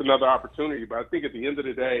 It's just another opportunity. But I think at the end of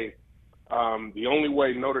the day, the only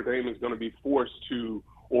way Notre Dame is going to be forced to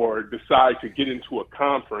or decide to get into a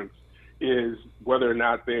conference is whether or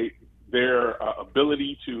not their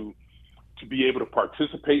ability to be able to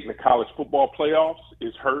participate in the college football playoffs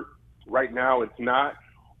is hurt. Right now it's not,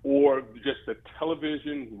 or just the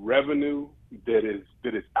television revenue that is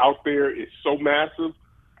out there is so massive,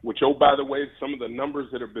 which, oh, by the way, some of the numbers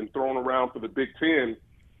that have been thrown around for the Big Ten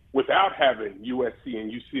without having USC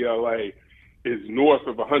and UCLA is north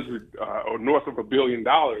of $1 billion.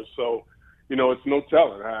 So, it's no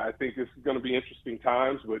telling. I think this is going to be interesting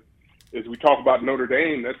times, but as we talk about Notre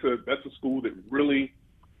Dame, that's a school that really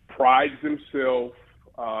prides themselves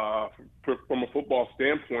from a football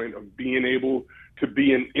standpoint of being able to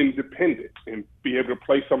be an independent and be able to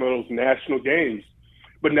play some of those national games.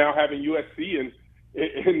 But now having USC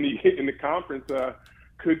in the conference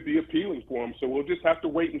could be appealing for them. So we'll just have to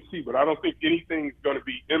wait and see. But I don't think anything's going to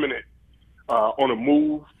be imminent on a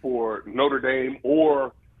move for Notre Dame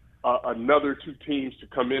or another two teams to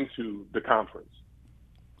come into the conference.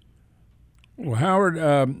 Well, Howard,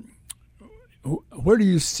 where do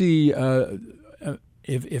you see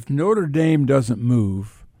if Notre Dame doesn't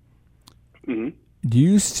move? Mm-hmm. Do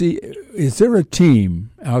you see? Is there a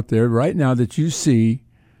team out there right now that you see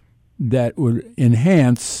that would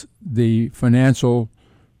enhance the financial,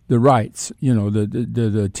 the rights? You know, the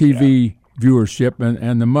TV viewership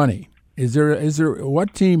and the money. Is there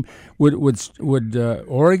what team would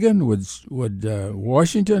Oregon, would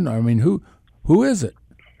Washington? I mean, who is it?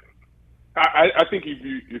 I think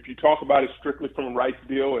if you talk about it strictly from a rights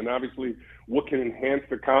deal, and obviously what can enhance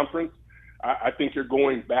the conference, I think you're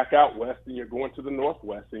going back out west and you're going to the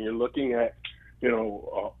Northwest, and you're looking at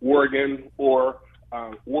Oregon or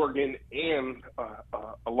Oregon and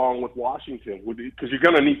along with Washington, because you're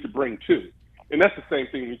going to need to bring two. And that's the same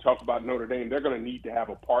thing when you talk about Notre Dame. They're going to need to have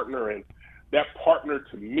a partner, and that partner,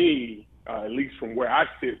 to me, at least from where I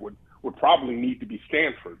sit, would probably need to be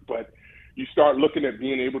Stanford. But you start looking at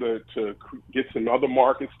being able to get some other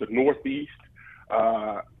markets. The Northeast,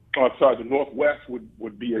 the Northwest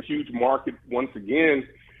would be a huge market once again.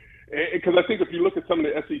 Because I think if you look at some of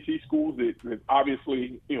the SEC schools, that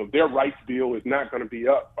obviously, their rights deal is not going to be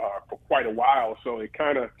up for quite a while. So it's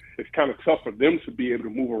kind of tough for them to be able to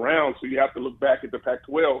move around. So you have to look back at the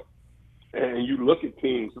Pac-12 and you look at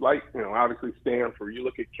teams like, obviously Stanford, you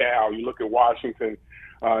look at Cal, you look at Washington,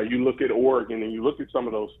 you look at Oregon, and you look at some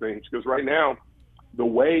of those things. Because right now, the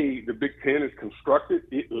way the Big Ten is constructed,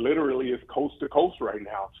 it literally is coast to coast right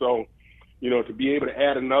now. So, to be able to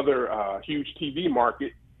add another huge TV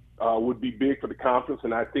market would be big for the conference,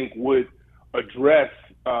 and I think would address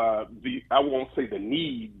I won't say the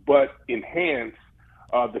need, but enhance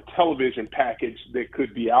the television package that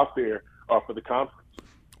could be out there for the conference.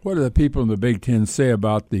 What do the people in the Big Ten say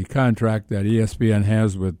about the contract that ESPN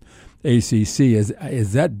has with ACC?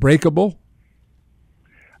 Is that breakable?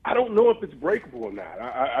 I don't know if it's breakable or not.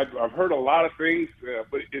 I've heard a lot of things,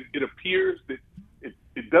 but it appears that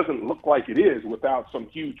it doesn't look like it is without some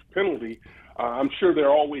huge penalty. I'm sure there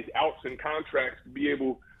are always outs in contracts to be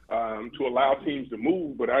able to allow teams to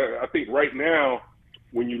move, but I think right now,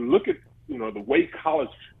 when you look at the way college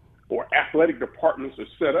or athletic departments are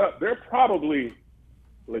set up, they're probably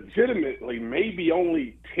legitimately maybe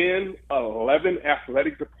only 10, 11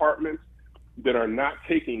 athletic departments that are not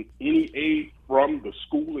taking any aid from the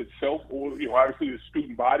school itself, or obviously the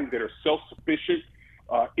student body, that are self-sufficient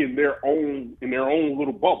in their own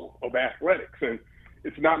little bubble of athletics, and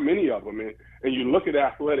it's not many of them. And you look at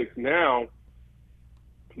athletics now,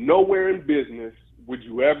 nowhere in business would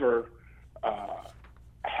you ever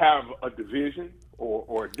have a division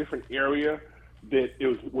or a different area that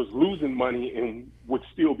was losing money and would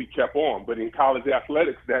still be kept on. But in college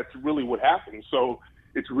athletics, that's really what happens. So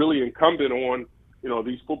it's really incumbent on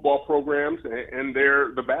these football programs and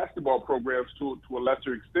the basketball programs to a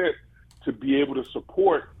lesser extent to be able to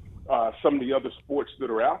support some of the other sports that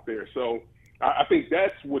are out there. So I think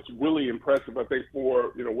that's what's really impressive, I think,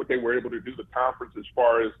 for what they were able to do the conference as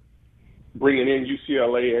far as bringing in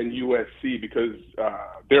UCLA and USC, because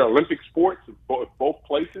their Olympic sports, both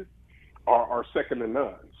places, are second to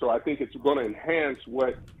none. So I think it's going to enhance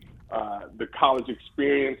what the college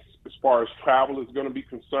experience as far as travel is going to be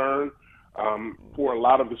concerned for a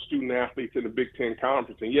lot of the student athletes in the Big Ten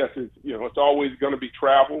Conference. And yes, it's always going to be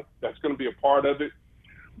travel. That's going to be a part of it.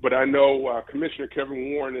 But I know Commissioner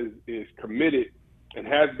Kevin Warren is committed and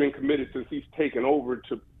has been committed since he's taken over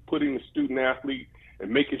to putting the student athlete and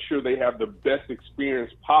making sure they have the best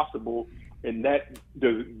experience possible. And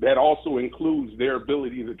that also includes their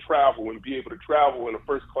ability to travel and be able to travel in a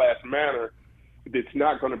first-class manner that's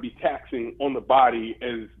not going to be taxing on the body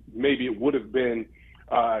as maybe it would have been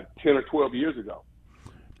 10 or 12 years ago.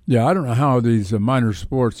 Yeah, I don't know how these minor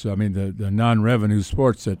sports, the non-revenue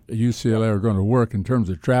sports at UCLA are going to work in terms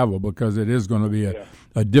of travel, because it is going to be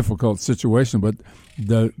a difficult situation. But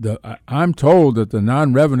I'm told that the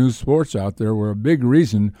non-revenue sports out there were a big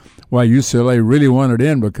reason why UCLA really wanted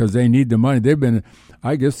in, because they need the money.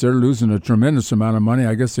 I guess they're losing a tremendous amount of money.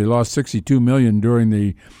 I guess they lost $62 million during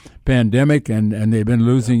the pandemic, and they've been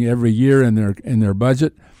losing every year in their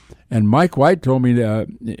budget. And Mike White told me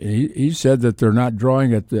he said that they're not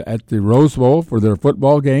drawing at the Rose Bowl for their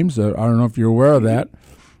football games. I don't know if you're aware of that.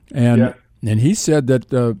 And he said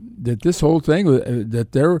that this whole thing,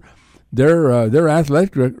 that their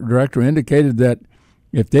athletic director indicated that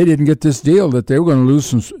if they didn't get this deal, that they were going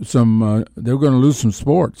to lose some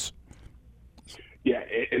sports. Yeah,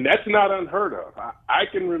 and And that's not unheard of. I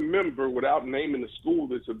can remember, without naming the school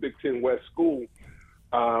that's a Big Ten West school,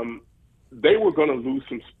 they were going to lose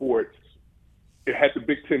some sports. It had the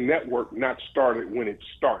Big Ten Network not started when it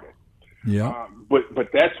started. Yeah. But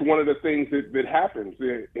that's one of the things that happens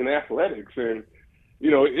in athletics. And,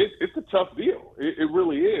 it's a tough deal. It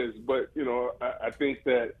really is. But, I think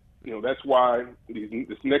that, that's why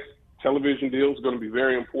this next television deal is going to be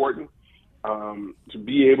very important, to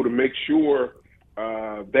be able to make sure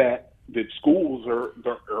that schools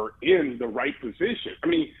are in the right position. I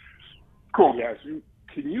mean, cool, guys.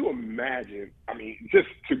 Can you imagine? I mean, just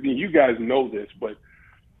to me, you guys know this, but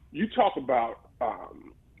you talk about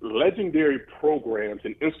legendary programs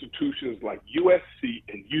and institutions like USC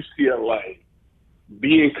and UCLA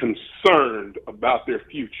being concerned about their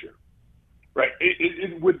future, right?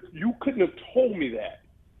 You couldn't have told me that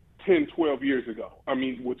 10, 12 years ago. I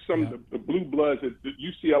mean, with some of the blue bloods at the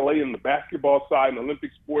UCLA and the basketball side and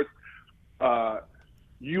Olympic sports,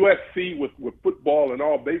 USC with football and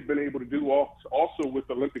all they've been able to do also with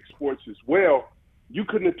Olympic sports as well. You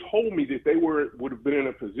couldn't have told me that they would have been in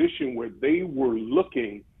a position where they were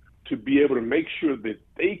looking to be able to make sure that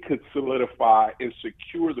they could solidify and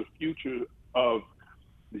secure the future of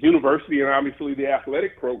the university and obviously the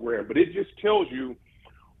athletic program. But it just tells you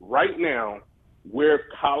right now where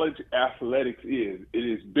college athletics is. It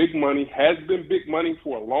is big money, has been big money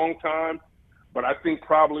for a long time. But I think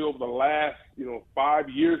probably over the last, 5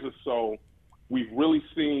 years or so, we've really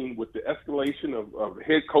seen with the escalation of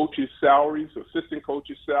head coaches' salaries, assistant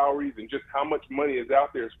coaches' salaries, and just how much money is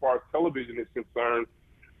out there as far as television is concerned,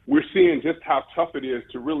 we're seeing just how tough it is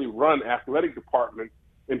to really run athletic departments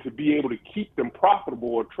and to be able to keep them profitable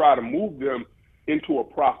or try to move them into a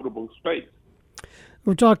profitable space.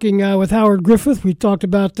 We're talking with Howard Griffith. We talked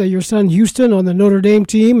about your son Houston on the Notre Dame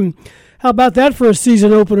team. How about that for a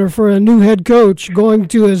season opener for a new head coach going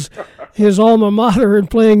to his alma mater and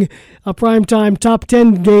playing a primetime top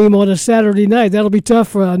 10 game on a Saturday night? That'll be tough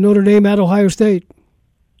for Notre Dame at Ohio State.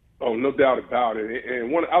 Oh, no doubt about it.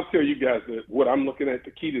 And I'll tell you guys that what I'm looking at,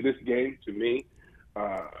 the key to this game, to me,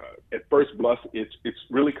 at first blush, it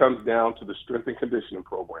really comes down to the strength and conditioning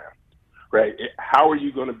program, right? How are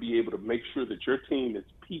you going to be able to make sure that your team is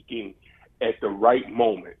peaking at the right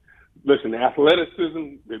moment? Listen, the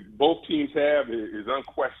athleticism that both teams have is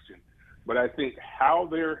unquestioned, but I think how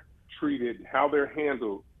they're treated, how they're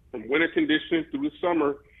handled from winter conditions through the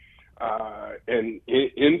summer and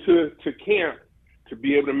into camp to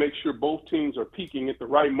be able to make sure both teams are peaking at the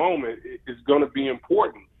right moment is going to be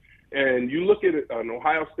important. And you look at an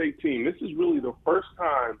Ohio State team, this is really the first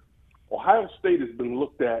time Ohio State has been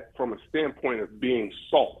looked at from a standpoint of being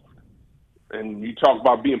soft. And you talk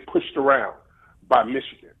about being pushed around by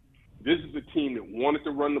Michigan. This is a team that wanted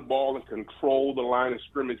to run the ball and control the line of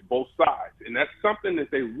scrimmage both sides. And that's something that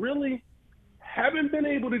they really haven't been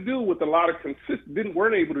able to do with a lot of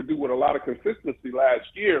weren't able to do with a lot of consistency last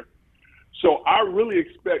year. So I really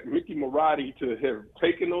expect Mickey Marotti to have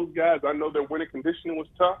taken those guys. I know their winter conditioning was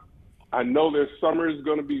tough. I know their summer is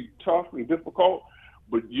going to be tough and difficult,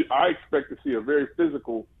 but I expect to see a very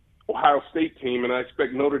physical Ohio State team, and I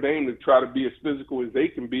expect Notre Dame to try to be as physical as they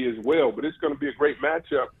can be as well. But it's going to be a great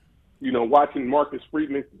matchup. Watching Marcus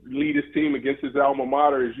Freeman lead his team against his alma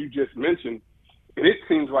mater, as you just mentioned, and it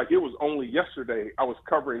seems like it was only yesterday I was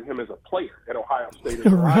covering him as a player at Ohio State as a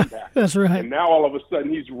linebacker. That's right. And now all of a sudden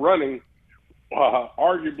he's running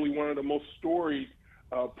arguably one of the most storied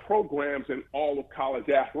programs in all of college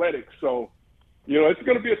athletics. So, it's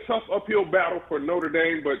going to be a tough uphill battle for Notre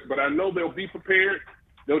Dame, but I know they'll be prepared.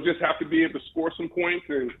 They'll just have to be able to score some points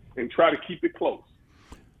and try to keep it close.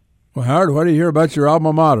 Well, Howard, what do you hear about your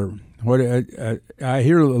alma mater? I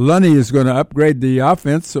hear Illini is going to upgrade the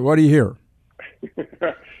offense. So what do you hear?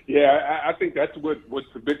 Yeah, I think that's what's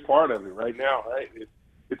the big part of it right now. Right,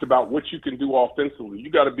 it's about what you can do offensively. You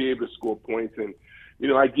got to be able to score points, and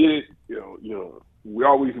I get it. We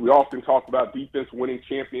often talk about defense winning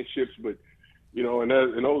championships, but in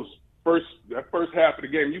that first half of the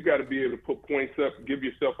game, you got to be able to put points up, and give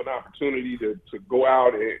yourself an opportunity to go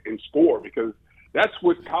out and score, because that's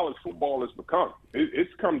what college football has become.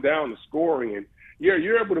 It's come down to scoring, and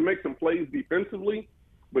you're able to make some plays defensively,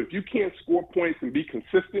 but if you can't score points and be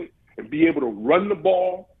consistent and be able to run the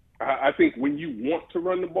ball, I think when you want to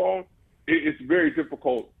run the ball, it's very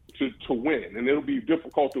difficult to win, and it'll be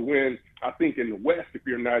difficult to win, I think, in the West if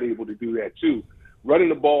you're not able to do that too. Running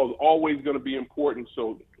the ball is always going to be important,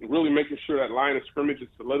 so really making sure that line of scrimmage is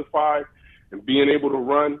solidified and being able to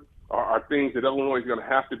run are things that Illinois is going to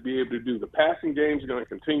have to be able to do. The passing game is going to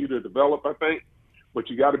continue to develop, I think, but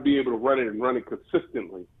you got to be able to run it and run it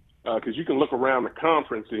consistently. because you can look around the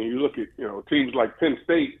conference and you look at teams like Penn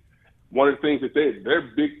State. One of the things that their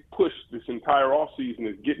big push this entire offseason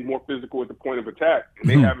is getting more physical at the point of attack, and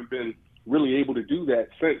they haven't been really able to do that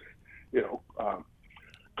since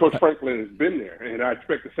Coach Franklin has been there. And I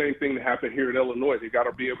expect the same thing to happen here at Illinois. They got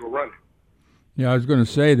to be able to run it. Yeah, I was going to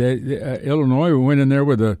say that Illinois went in there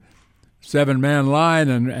with a 7-man line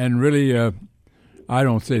and really, I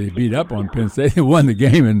don't say they beat up on Penn State. They won the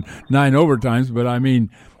game in 9 overtimes, but I mean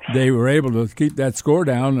they were able to keep that score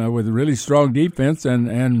down with a really strong defense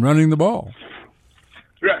and running the ball.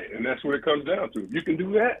 Right, and that's what it comes down to. If you can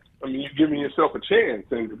do that, I mean, you're giving yourself a chance,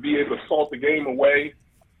 and to be able to salt the game away,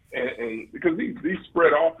 and because these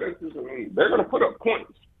spread offenses, I mean, they're going to put up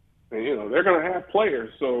points, and they're going to have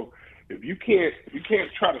players. So if you can't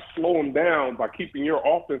try to slow them down by keeping your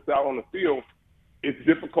offense out on the field, it's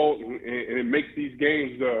difficult, and it makes these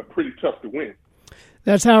games pretty tough to win.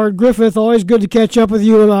 That's Howard Griffith. Always good to catch up with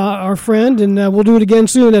you, our friend, and we'll do it again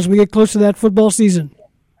soon as we get close to that football season.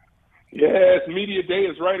 Yes, Media Day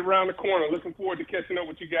is right around the corner. Looking forward to catching up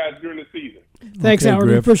with you guys during the season. Thanks, Howard.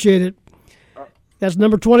 Griff. We appreciate it. That's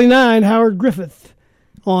number 29, Howard Griffith,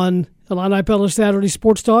 on Illini Pella Saturday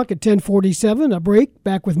Sports Talk at 10:47. A break.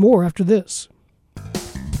 Back with more after this.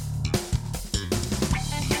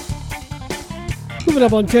 Moving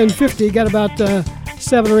up on 10:50. Got about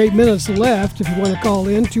 7 or 8 minutes left. If you want to call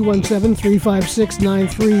in,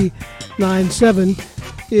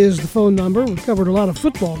 217-356-9397 is the phone number. We've covered a lot of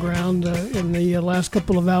football ground in the last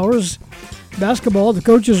couple of hours. Basketball, the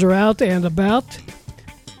coaches are out and about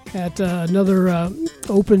at another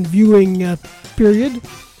open viewing period.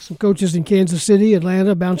 Some coaches in Kansas City,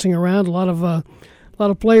 Atlanta, bouncing around. A lot of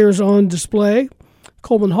players on display.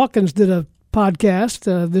 Coleman Hawkins did a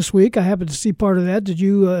podcast this week. I happened to see part of that. Did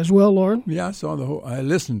you as well, Loren? Yeah, I saw I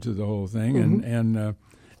listened to the whole thing, and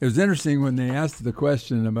it was interesting when they asked the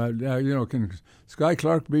question about can Sky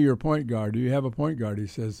Clark be your point guard? Do you have a point guard? He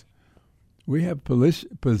says, we have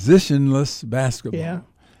positionless basketball. Yeah.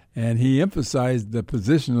 And he emphasized the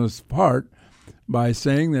positionless part by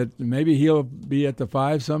saying that maybe he'll be at the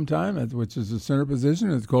 5 sometime, which is the center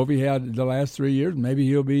position, as Kobe had the last 3 years. Maybe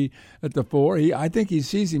he'll be at the 4. I think he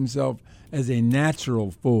sees himself as a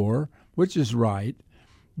natural 4, which is right,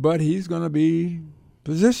 but he's going to be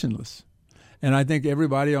positionless. And I think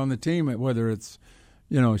everybody on the team, whether it's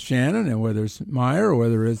Shannon and whether it's Meyer or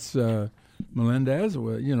whether it's Melendez,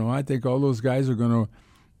 I think all those guys are going to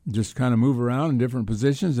just kind of move around in different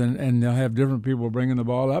positions, and they'll have different people bringing the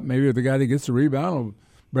ball up. Maybe the guy that gets the rebound will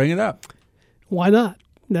bring it up. Why not?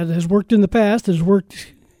 That has worked in the past. Has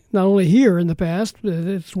worked not only here in the past, but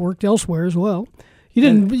it's worked elsewhere as well.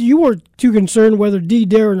 You weren't too concerned whether D.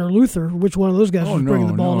 Darren or Luther, which one of those guys was bringing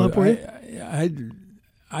the ball up, were you?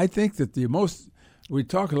 I think that we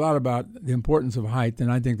talk a lot about the importance of height,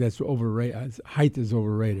 and I think that's overrated. Height is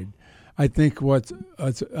overrated. I think what's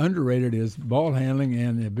underrated is ball handling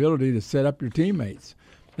and the ability to set up your teammates.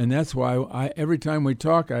 And that's why every time we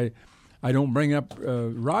talk, I don't bring up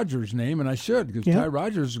Rogers' name, and I should, because Ty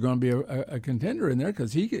Rogers is going to be a contender in there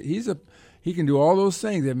because he can do all those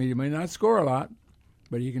things. I mean, he may not score a lot,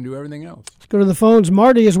 but he can do everything else. Let's go to the phones.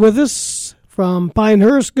 Marty is with us from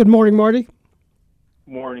Pinehurst. Good morning, Marty.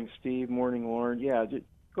 Morning, Steve. Morning, Loren. Yeah, just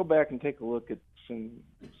go back and take a look at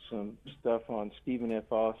some stuff on Stephen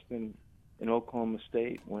F. Austin in Oklahoma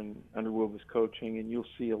State when Underwood was coaching, and you'll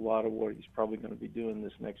see a lot of what he's probably going to be doing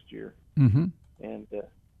this next year. Mm-hmm. And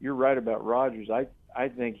you're right about Rogers. I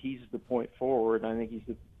think he's the point forward. I think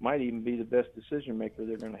might even be the best decision maker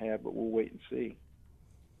they're going to have, but we'll wait and see.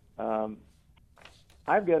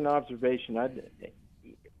 I've got an observation.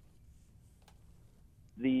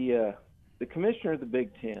 The commissioner of the Big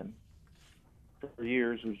Ten for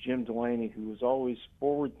years was Jim Delaney, who was always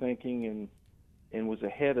forward-thinking and was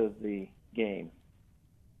ahead of the game.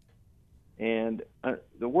 And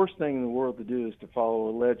the worst thing in the world to do is to follow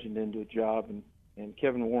a legend into a job, and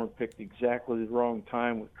Kevin Warren picked exactly the wrong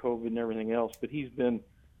time with COVID and everything else, but he's been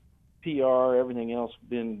PR, everything else,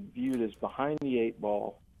 been viewed as behind the 8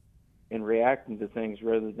 ball and reacting to things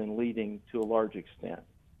rather than leading to a large extent.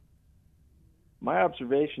 My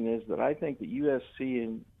observation is that I think that USC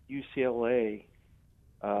and UCLA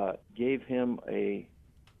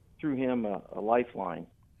threw him a lifeline.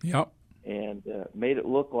 Yep. And made it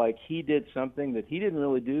look like he did something that he didn't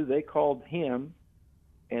really do. They called him,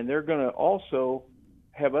 and they're going to also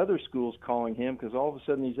have other schools calling him because all of a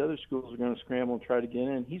sudden these other schools are going to scramble and try to get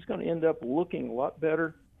in. He's going to end up looking a lot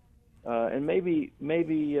better, and maybe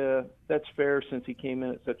that's fair since he came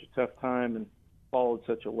in at such a tough time and followed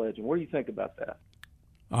such a legend. What do you think about that?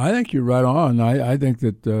 I think you're right on. I think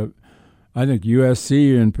that I think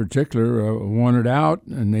USC in particular wanted out,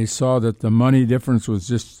 and they saw that the money difference was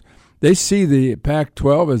just. They see the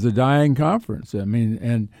Pac-12 as a dying conference. I mean,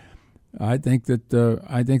 and I think that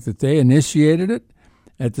they initiated it.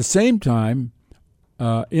 At the same time,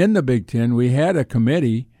 in the Big Ten, we had a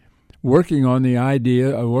committee working on the idea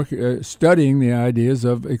of studying the ideas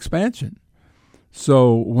of expansion.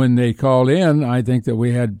 So when they called in, I think that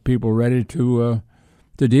we had people ready to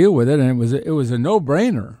deal with it, and it was a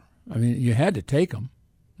no-brainer. I mean, you had to take them,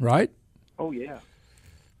 right? Oh yeah.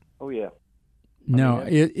 Now,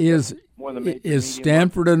 is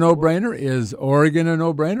Stanford a no-brainer? Is Oregon a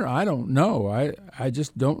no-brainer? I don't know. I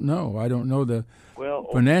just don't know. I don't know the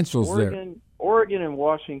financials there. Oregon and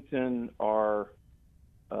Washington are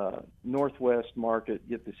Northwest market,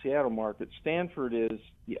 yet the Seattle market. Stanford is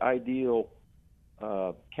the ideal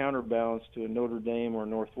counterbalance to a Notre Dame or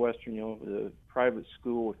Northwestern, the private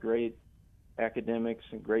school with great academics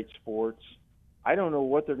and great sports. I don't know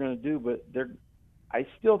what they're going to do, but I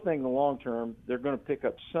still think in the long term they're going to pick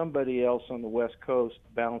up somebody else on the West Coast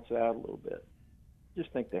to balance it out a little bit.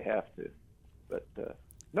 Just think they have to. But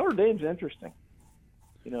Notre Dame's interesting.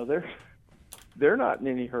 They're not in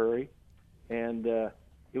any hurry, and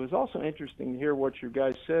it was also interesting to hear what your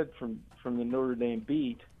guys said from the Notre Dame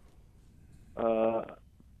beat. I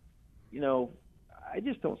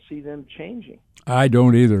just don't see them changing. I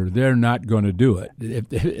don't either. They're not going to do it.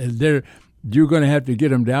 If you're going to have to get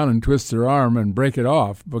them down and twist their arm and break it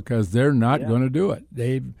off because they're not going to do it.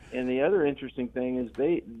 And the other interesting thing is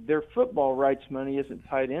their football rights money isn't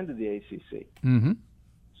tied into the ACC. Mm-hmm.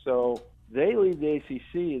 So they leave the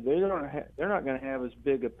ACC. They're not going to have as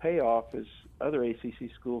big a payoff as other ACC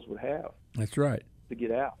schools would have. That's right. To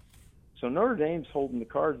get out. So Notre Dame's holding the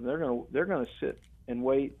cards, and they're going to sit and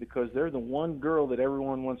wait because they're the one girl that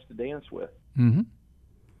everyone wants to dance with. Mm-hmm.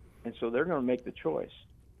 And so they're going to make the choice.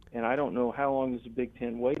 And I don't know how long does the Big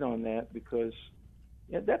Ten wait on that because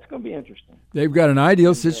that's going to be interesting. They've got an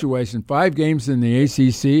ideal situation, 5 games in the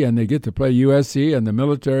ACC, and they get to play USC and the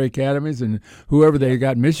military academies and whoever. They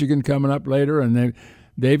got Michigan coming up later, and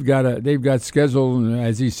they've got scheduled,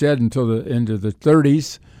 as he said, until into the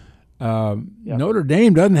 30s. Notre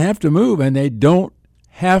Dame doesn't have to move, and they don't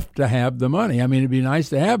have to have the money. I mean, it'd be nice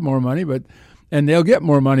to have more money, and they'll get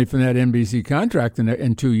more money from that NBC contract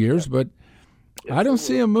in 2 years, but I don't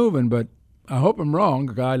see them moving, but I hope I'm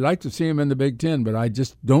wrong. I'd like to see them in the Big Ten, but I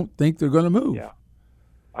just don't think they're going to move. Yeah,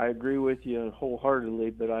 I agree with you wholeheartedly,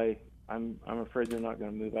 but I'm afraid they're not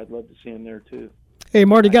going to move. I'd love to see them there too. Hey,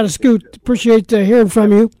 Marty, got to scoot. Appreciate hearing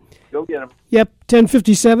from you. Go get them. Yep,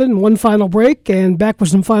 10:57, one final break, and back with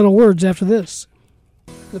some final words after this.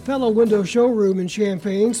 The Pella Window Showroom in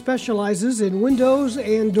Champaign specializes in windows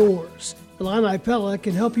and doors. Illini Pella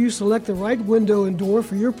can help you select the right window and door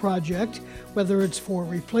for your project, whether it's for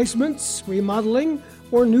replacements, remodeling,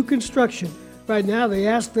 or new construction. Right now, they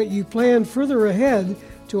ask that you plan further ahead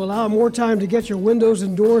to allow more time to get your windows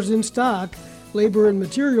and doors in stock. Labor and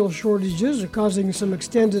material shortages are causing some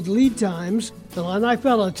extended lead times. Illini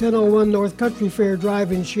Pella, 1001 North Country Fair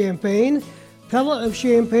Drive in Champaign,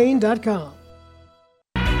 PellaofChampaign.com.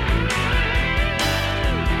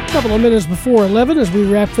 A couple of minutes before 11 as we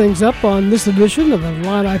wrap things up on this edition of the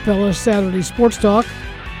Illini Pella Saturday Sports Talk.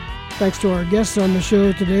 Thanks to our guests on the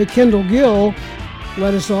show today. Kendall Gill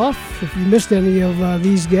led us off. If you missed any of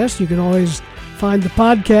these guests, you can always find the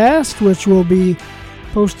podcast, which will be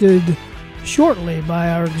posted shortly by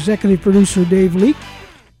our executive producer, Dave Leake.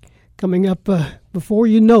 Coming up before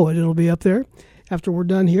you know it, it'll be up there after we're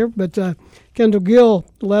done here. But Kendall Gill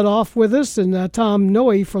led off with us, and Tom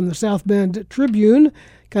Noie from the South Bend Tribune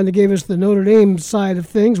kind of gave us the Notre Dame side of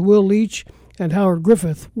things. Will Leitch and Howard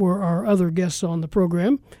Griffith were our other guests on the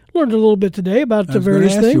program. Learned a little bit today about the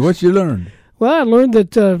various things. What you learned? Well, I learned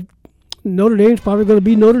that Notre Dame's probably going to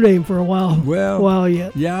be Notre Dame for a while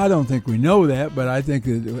yet. Yeah, I don't think we know that, but I think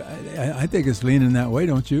it's leaning that way,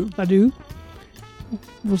 don't you? I do.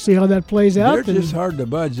 We'll see how that plays out. They're just hard to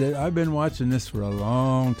budge. I've been watching this for a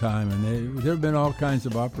long time, and there have been all kinds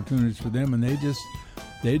of opportunities for them, and they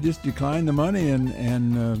just decline the money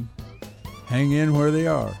and hang in where they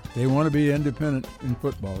are. They want to be independent in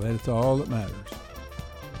football. That's all that matters.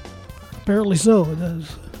 Apparently so, it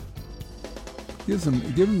does. Give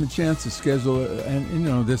them the chance to schedule,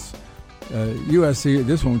 and this USC.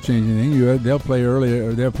 This won't change anything. They'll play early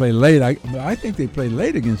or they'll play late. I think they play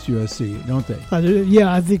late against USC, don't they?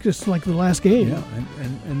 I think it's like the last game. Yeah,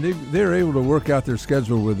 and they're able to work out their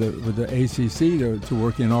schedule with the ACC to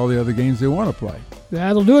work in all the other games they want to play.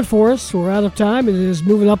 That'll do it for us. We're out of time. It is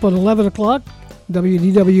moving up on 11 o'clock.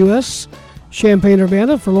 WDWS,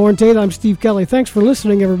 Champaign-Urbana. For Loren Tate, I'm Steve Kelly. Thanks for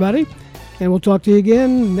listening, everybody. And we'll talk to you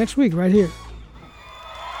again next week right here.